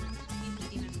 plant. Excuse me,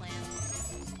 demon plant.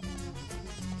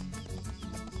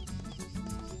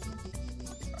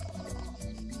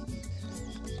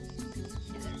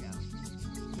 Okay, there we go.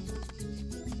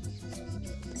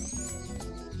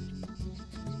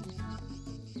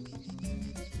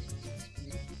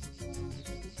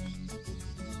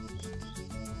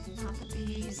 Not the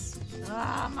bees.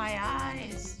 Ah, my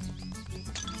eyes.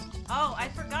 Oh, I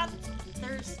forgot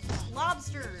there's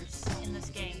lobsters in this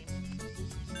game.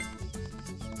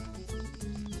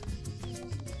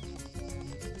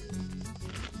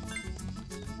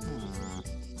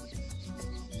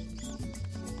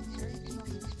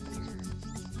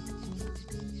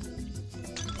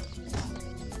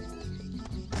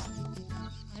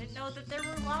 I didn't know that there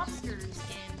were lobsters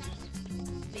in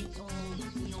the old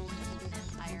Heathen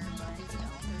Empire, but you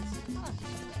know, there's a lot of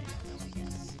things that I don't know, I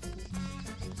guess.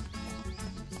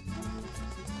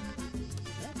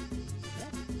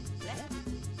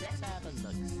 Let's have a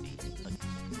look-see.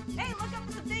 Hey, look up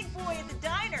at the big boy at the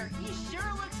diner. He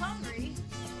sure looks hungry.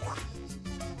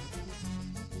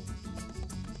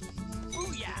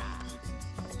 Booyah!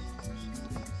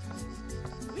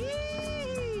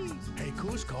 Hey,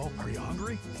 Cusco, are you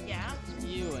hungry? Yeah.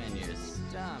 You and your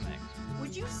stomach.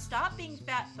 Would you stop being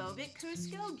fat phobic,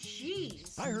 Cusco?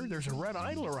 Jeez. I heard there's a red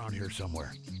idol around here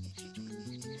somewhere.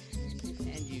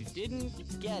 And you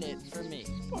didn't get it for me.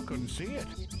 I couldn't see it.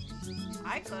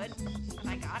 I could, and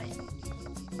I got it.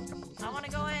 I want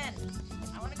to go in.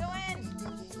 I want to go in.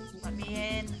 Let me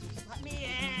in. Let me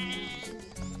in.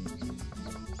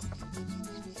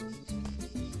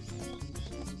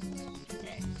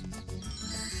 Okay.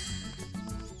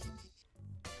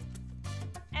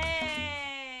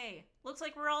 Hey! Looks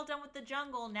like we're all done with the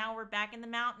jungle. Now we're back in the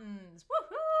mountains.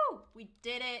 Woohoo! We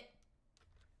did it.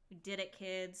 We did it,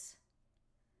 kids.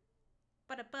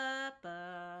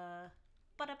 Ba-da-ba-ba.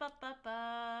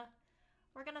 Ba-da-ba-ba-ba.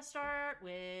 We're gonna start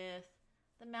with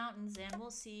the mountains and we'll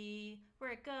see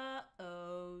where it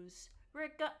goes. Where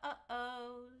it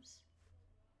goes.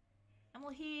 And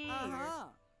we'll hear.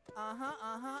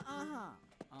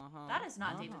 That is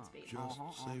not David Spade. Just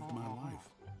saved my life.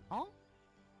 Huh?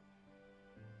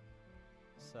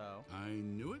 So? I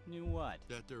knew it. Knew what?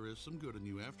 That there is some good in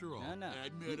you after all. No.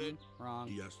 Admit it. Wrong.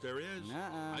 Yes, there is.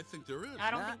 Nuh-uh. I think there is. I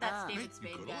don't think that's Hey, David you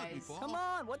Spade, could let me guys. fall. Come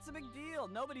on, what's the big deal?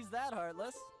 Nobody's that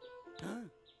heartless.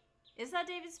 Is that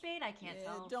David Spade? I can't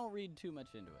tell. Don't read too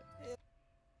much into it.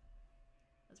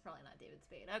 That's probably not David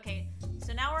Spade. Okay,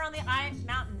 so now we're on the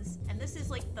mountains, and this is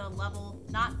like the level,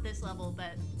 not this level,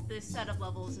 but this set of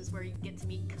levels is where you get to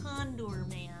meet Condor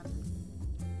Man.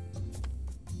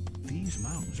 These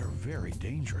mountains are very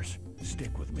dangerous.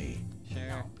 Stick with me.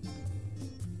 Sure.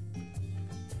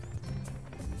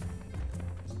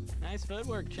 Nice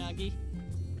footwork, Chunky.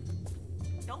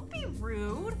 Don't be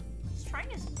rude. He's trying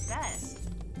his best.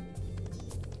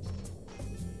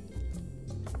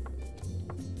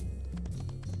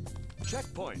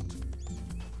 Checkpoint.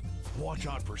 Watch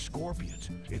out for scorpions.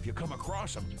 If you come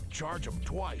across them, charge them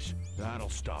twice. That'll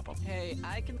stop them. Hey,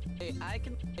 I can.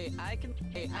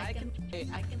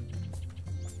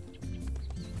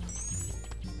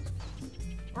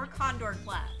 Or Condor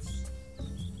Flats.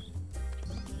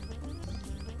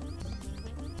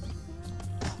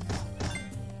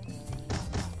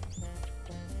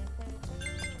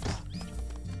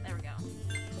 There we go.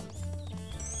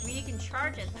 I mean, you can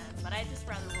charge at them, but I'd just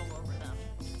rather roll over them.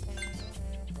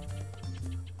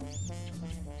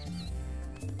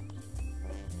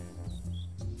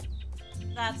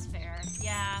 That's fair,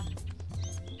 yeah.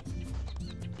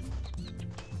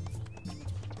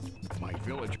 My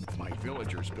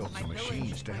villagers built My some village,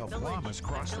 machines to my help village, llamas my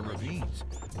cross the village. ravines.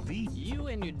 You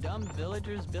and your dumb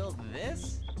villagers built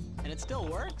this? And it still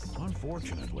works?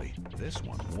 Unfortunately, this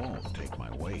one won't take my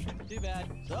weight. Too bad.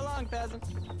 So long, peasant.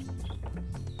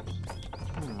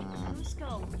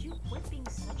 Cusco, would you quit being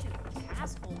such an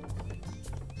asshole?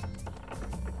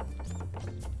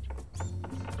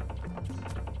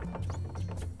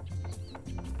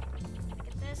 Look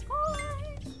at this boy!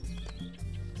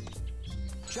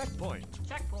 Checkpoint.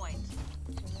 Checkpoint.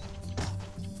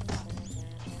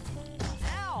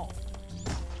 Ow!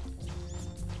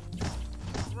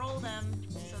 Roll them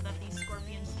so that these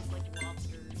scorpions look like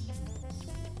lobsters.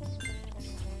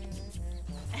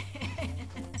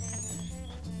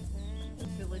 The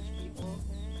village people.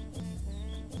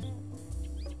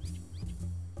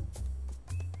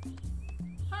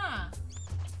 Huh.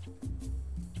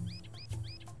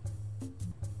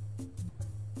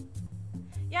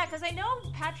 Yeah, because I know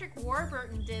Patrick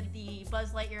Warburton did the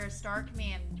Buzz Lightyear A Star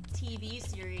Command TV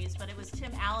series, but it was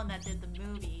Tim Allen that did the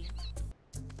movie.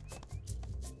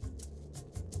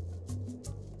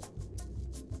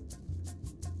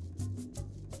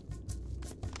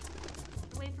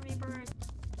 Wait for me, bird.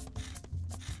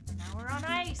 Now we're on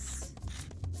ice.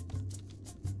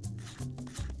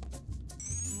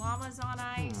 Llama's on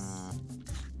ice.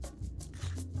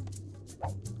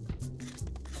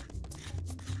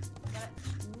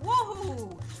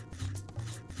 Woohoo!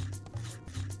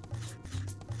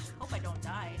 Hope I don't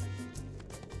die.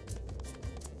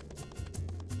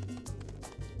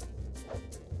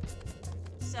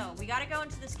 So, we gotta go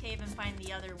into this cave and find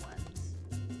the other ones.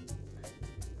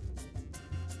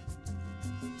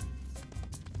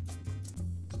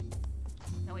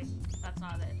 No, wait, that's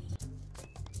not it.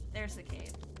 There's the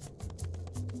cave.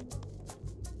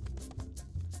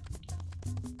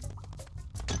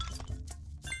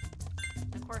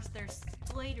 Of course, there's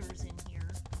spiders in here.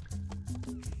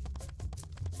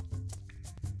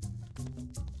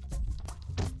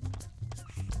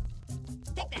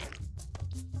 Take that.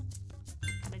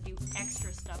 Gotta do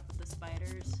extra stuff with the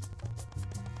spiders.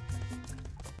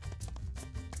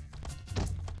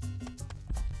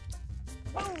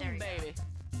 Boom, There you go. baby.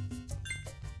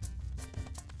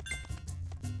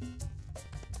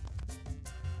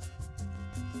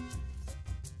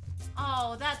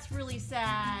 Oh, that's really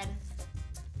sad.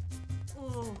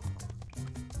 Ooh.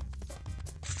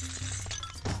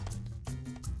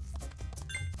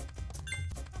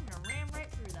 I'm gonna ram right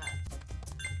through that.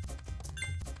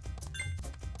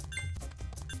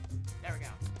 There we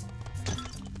go.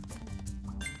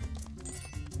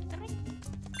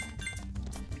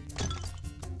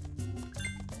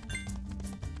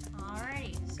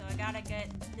 Alright, so I gotta get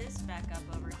this back up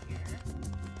over here.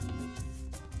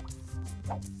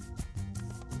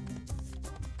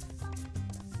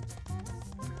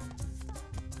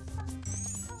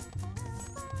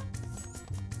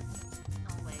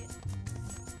 Oh, wait.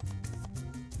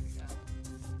 There we go.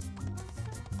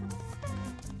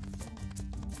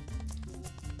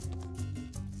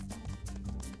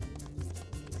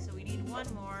 So we need one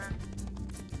more.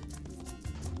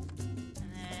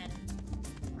 And then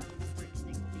our little bridge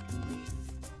thing will be complete.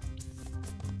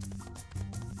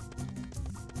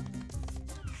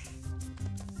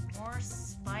 More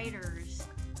spiders.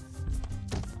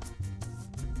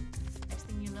 Next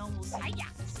thing you know, we'll see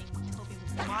Tobey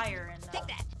Maguire and Take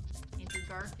that. Andrew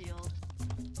Garfield.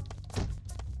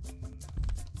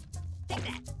 Take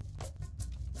that.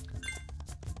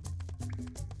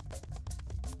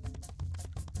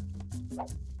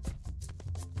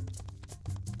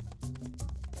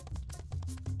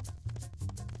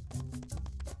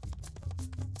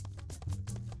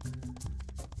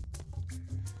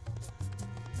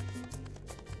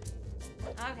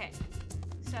 Okay,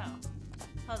 so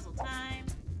puzzle time.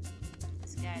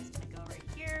 This guy's gonna go right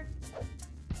here.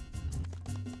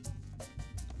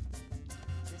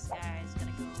 This guy's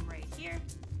gonna go right here.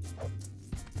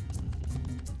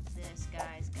 This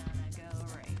guy's gonna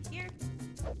go right here.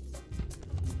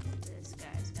 This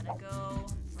guy's gonna go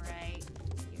right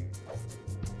here.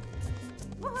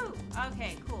 Woohoo!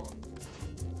 Okay, cool.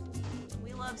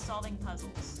 We love solving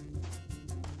puzzles.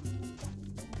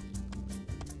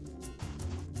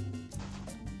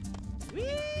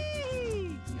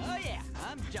 Whee! Oh yeah,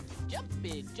 I'm jumping,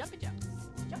 jumping, jumping, jumping.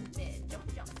 Jump it, jump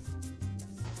it, jump.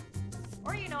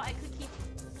 Or, you know, I could keep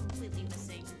completely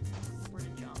missing where to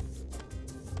jump.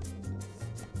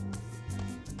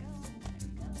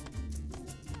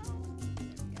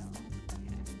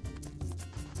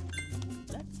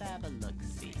 Let's have a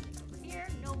look-see. Over here,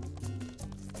 nope.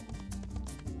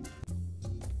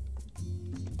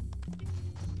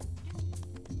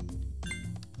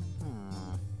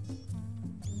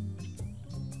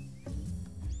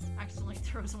 Accidentally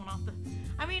throws one off the...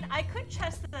 I mean, I could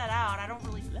test that out. I don't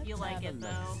really Let's feel like have a it, though.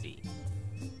 look-see.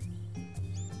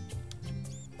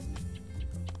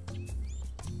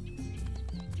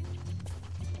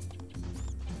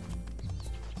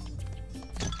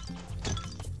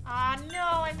 Ah, no,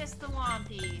 I missed the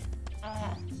Lumpy.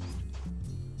 Ugh.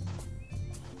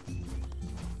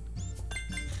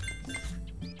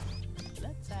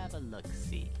 Let's have a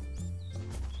look-see.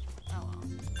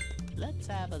 Let's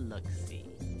have a look-see.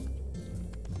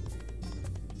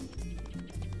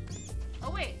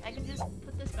 Oh wait, I can just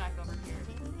put this back over here.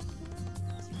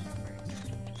 Just remember.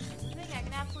 It's a thing I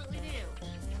can absolutely do.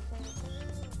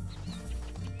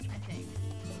 I think.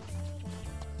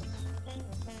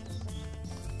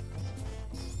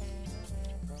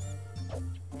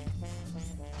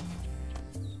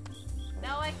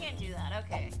 No, I can't do that.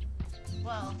 Okay.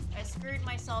 Well, I screwed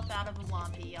myself out of a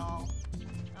Whompy, y'all.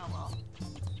 Oh well.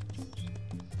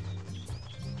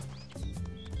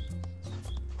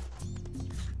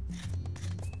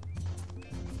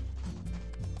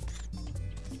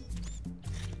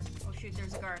 Oh shoot,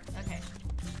 there's a guard. Okay.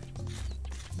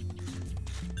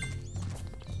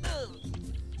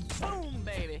 Boom,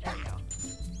 baby. There we go.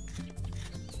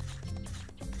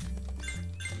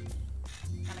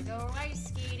 Gotta go ice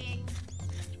skating.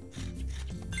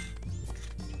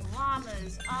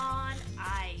 Llamas on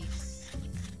ice.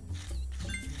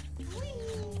 Whee!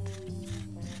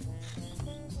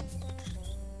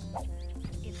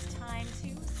 It's time to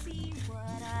see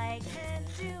what I can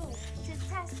do to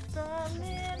test the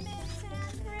limits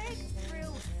and break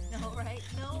through. No right,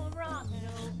 no wrong,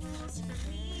 no rules for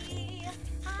me.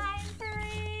 I'm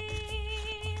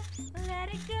free. Let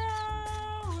it go,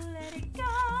 let it go.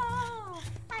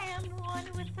 I am one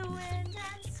with the wind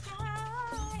and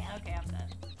sky. Okay, I'm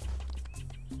done.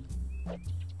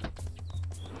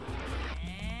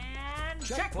 And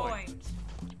checkpoint.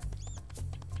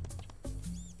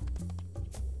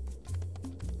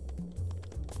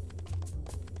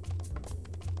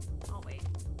 Oh wait.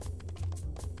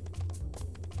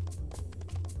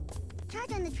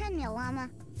 Charge on the treadmill, Llama.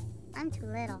 I'm too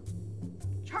little.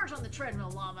 Charge on the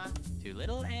treadmill, Llama. Too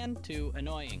little and too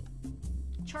annoying.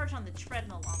 Charge on the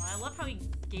treadmill, Llama. I love how he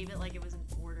gave it like it was in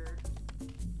order.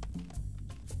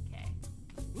 Okay.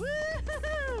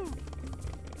 Woohoo!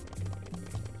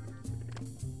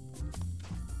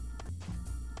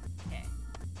 Okay.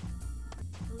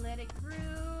 Let it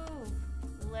groove.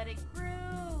 Let it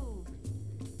groove.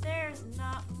 There's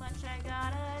not much I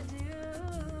gotta do.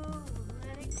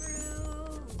 Let it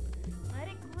groove. Let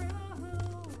it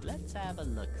groove. Let's have a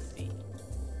look-see.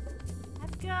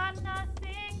 I've got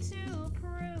nothing to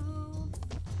prove.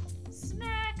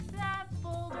 Smack that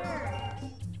boulder.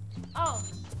 Oh.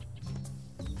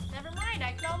 Never mind,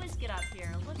 I can always get up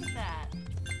here. Look at that.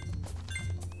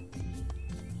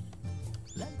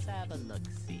 Let's have a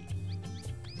look-see.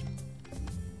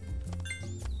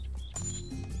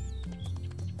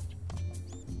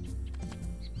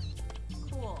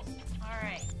 Cool.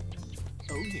 Alright.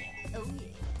 Oh yeah. Oh yeah.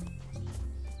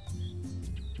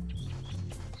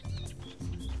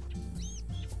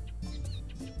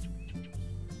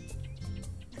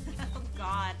 Oh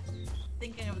god.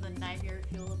 Thinking of the nightmare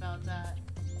feel about that.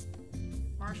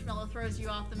 Marshmallow throws you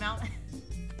off the mountain.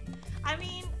 I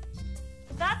mean,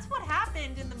 that's what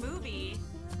happened in the movie.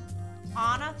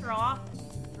 Anna threw off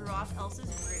Elsa's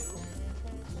roof.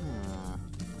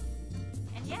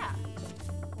 And yeah.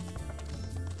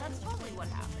 That's totally what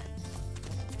happened.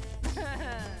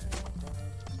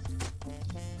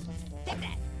 Take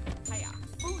that! Hiya.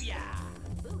 Booyah!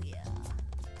 Booyah!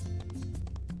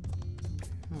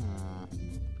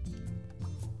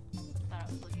 Thought I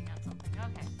was looking at something.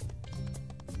 Okay.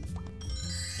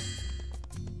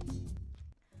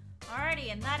 Alrighty,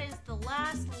 and that is the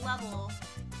last level,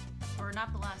 or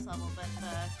not the last level, but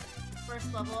the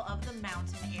first level of the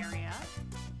mountain area.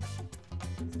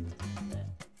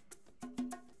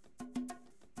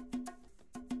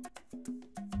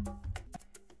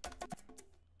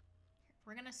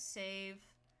 We're gonna save,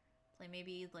 play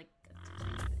maybe like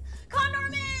Condor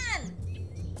Man!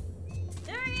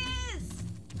 There he is!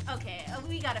 Okay,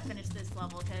 we gotta finish this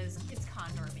level because it's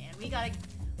Condor Man. We gotta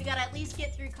at least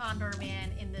get through Condor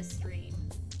Man in this stream.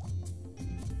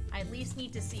 I at least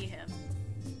need to see him.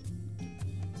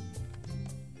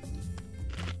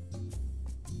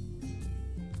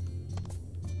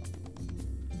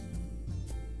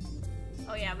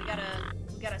 Oh yeah, we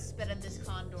gotta spit at this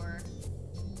condor.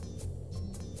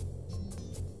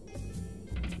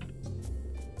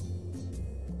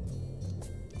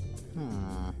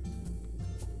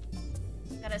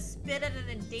 Gotta spit at an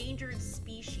endangered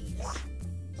species.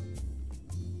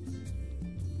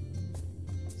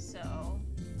 So,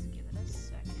 let's give it a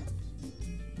second.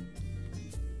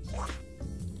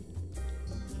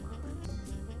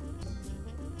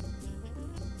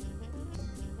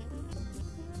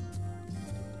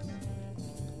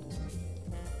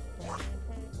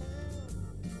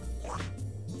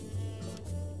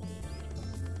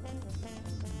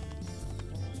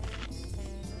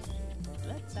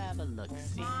 Let's have a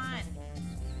look-see. Come on.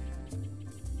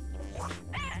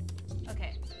 Okay.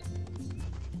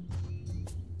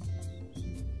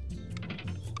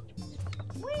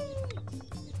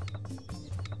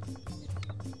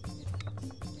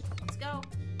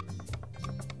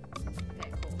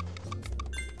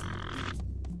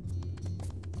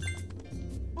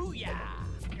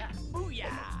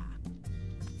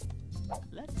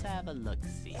 a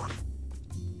look-see.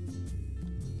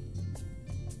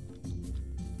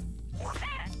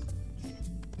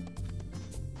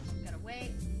 Gotta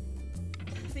wait.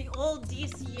 The old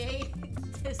DCA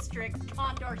district,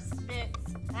 Condor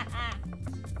Spits.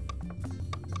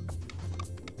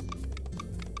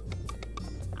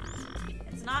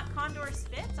 It's not Condor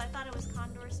Spits? I thought it was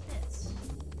Condor Spits.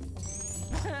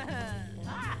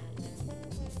 Ah!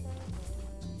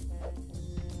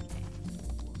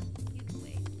 Okay. You can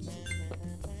wait.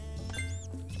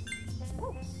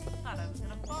 Whew, thought I was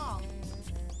gonna fall.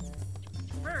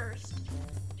 First,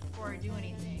 before I do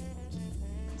anything,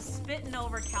 Spittin'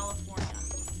 Over California.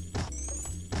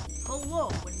 Hello,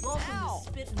 and welcome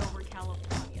to Spittin' Over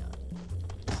California.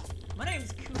 My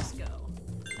name's Cusco,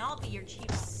 and I'll be your chief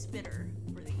spitter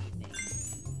for the evening.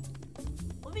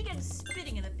 We'll begin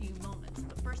spitting in a few moments,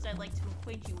 but first I'd like to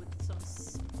acquaint you with some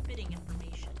spitting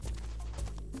information.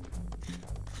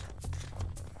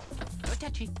 No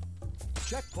touchy.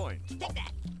 Checkpoint. Take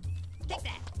that. Take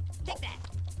that. Take that.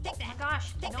 Take Oh that. my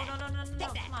gosh, Take no, that. no, no, no, no, no,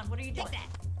 Take that. come on, what are you doing? Take that.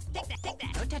 Take that. Take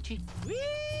that. No touchy.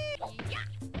 Yeah.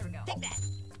 There we go. Take that.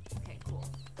 Okay, cool.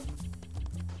 Oh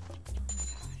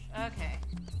my gosh, okay.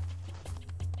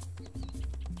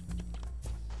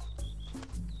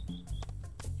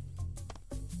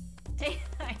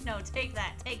 I know, take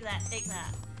that, take that, take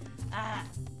that. Ah,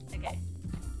 okay.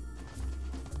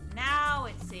 Now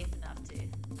it's safe enough to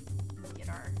get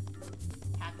our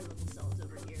happy little selves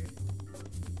over here.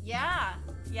 Yeah,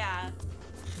 yeah.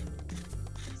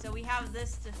 So we have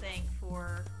this to thank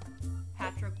for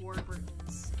Patrick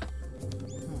Warburton's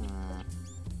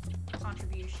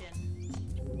contribution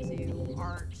to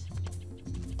art.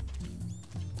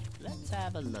 Let's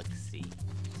have a look-see.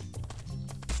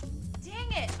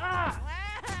 Dang it! Ah!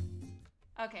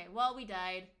 Okay, well, we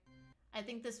died. I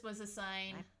think this was a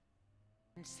sign.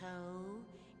 And so,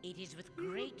 it is with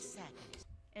great sadness.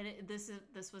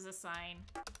 This was a sign.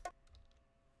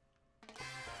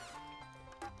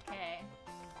 Okay.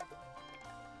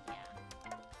 Yeah.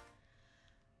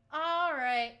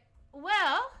 Alright.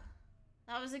 Well,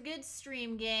 that was a good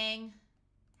stream, gang.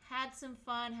 Had some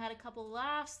fun, had a couple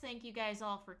laughs. Thank you guys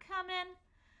all for coming.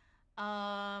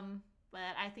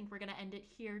 But I think we're gonna end it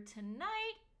here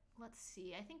tonight. Let's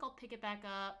see. I think I'll pick it back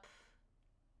up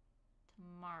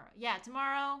tomorrow. Yeah,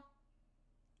 tomorrow.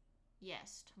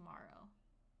 Yes, tomorrow.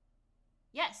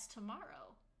 Yes,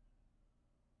 tomorrow.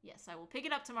 Yes, I will pick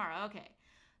it up tomorrow. Okay.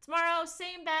 Tomorrow,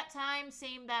 same bat time,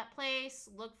 same bat place.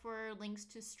 Look for links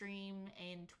to stream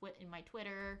in my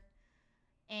Twitter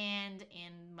and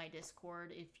in my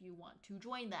Discord if you want to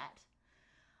join that.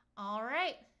 All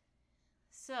right.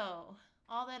 So,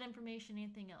 all that information,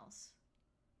 anything else?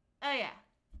 Oh, yeah.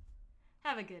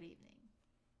 Have a good evening.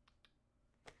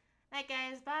 Night,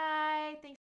 guys. Bye. Thanks.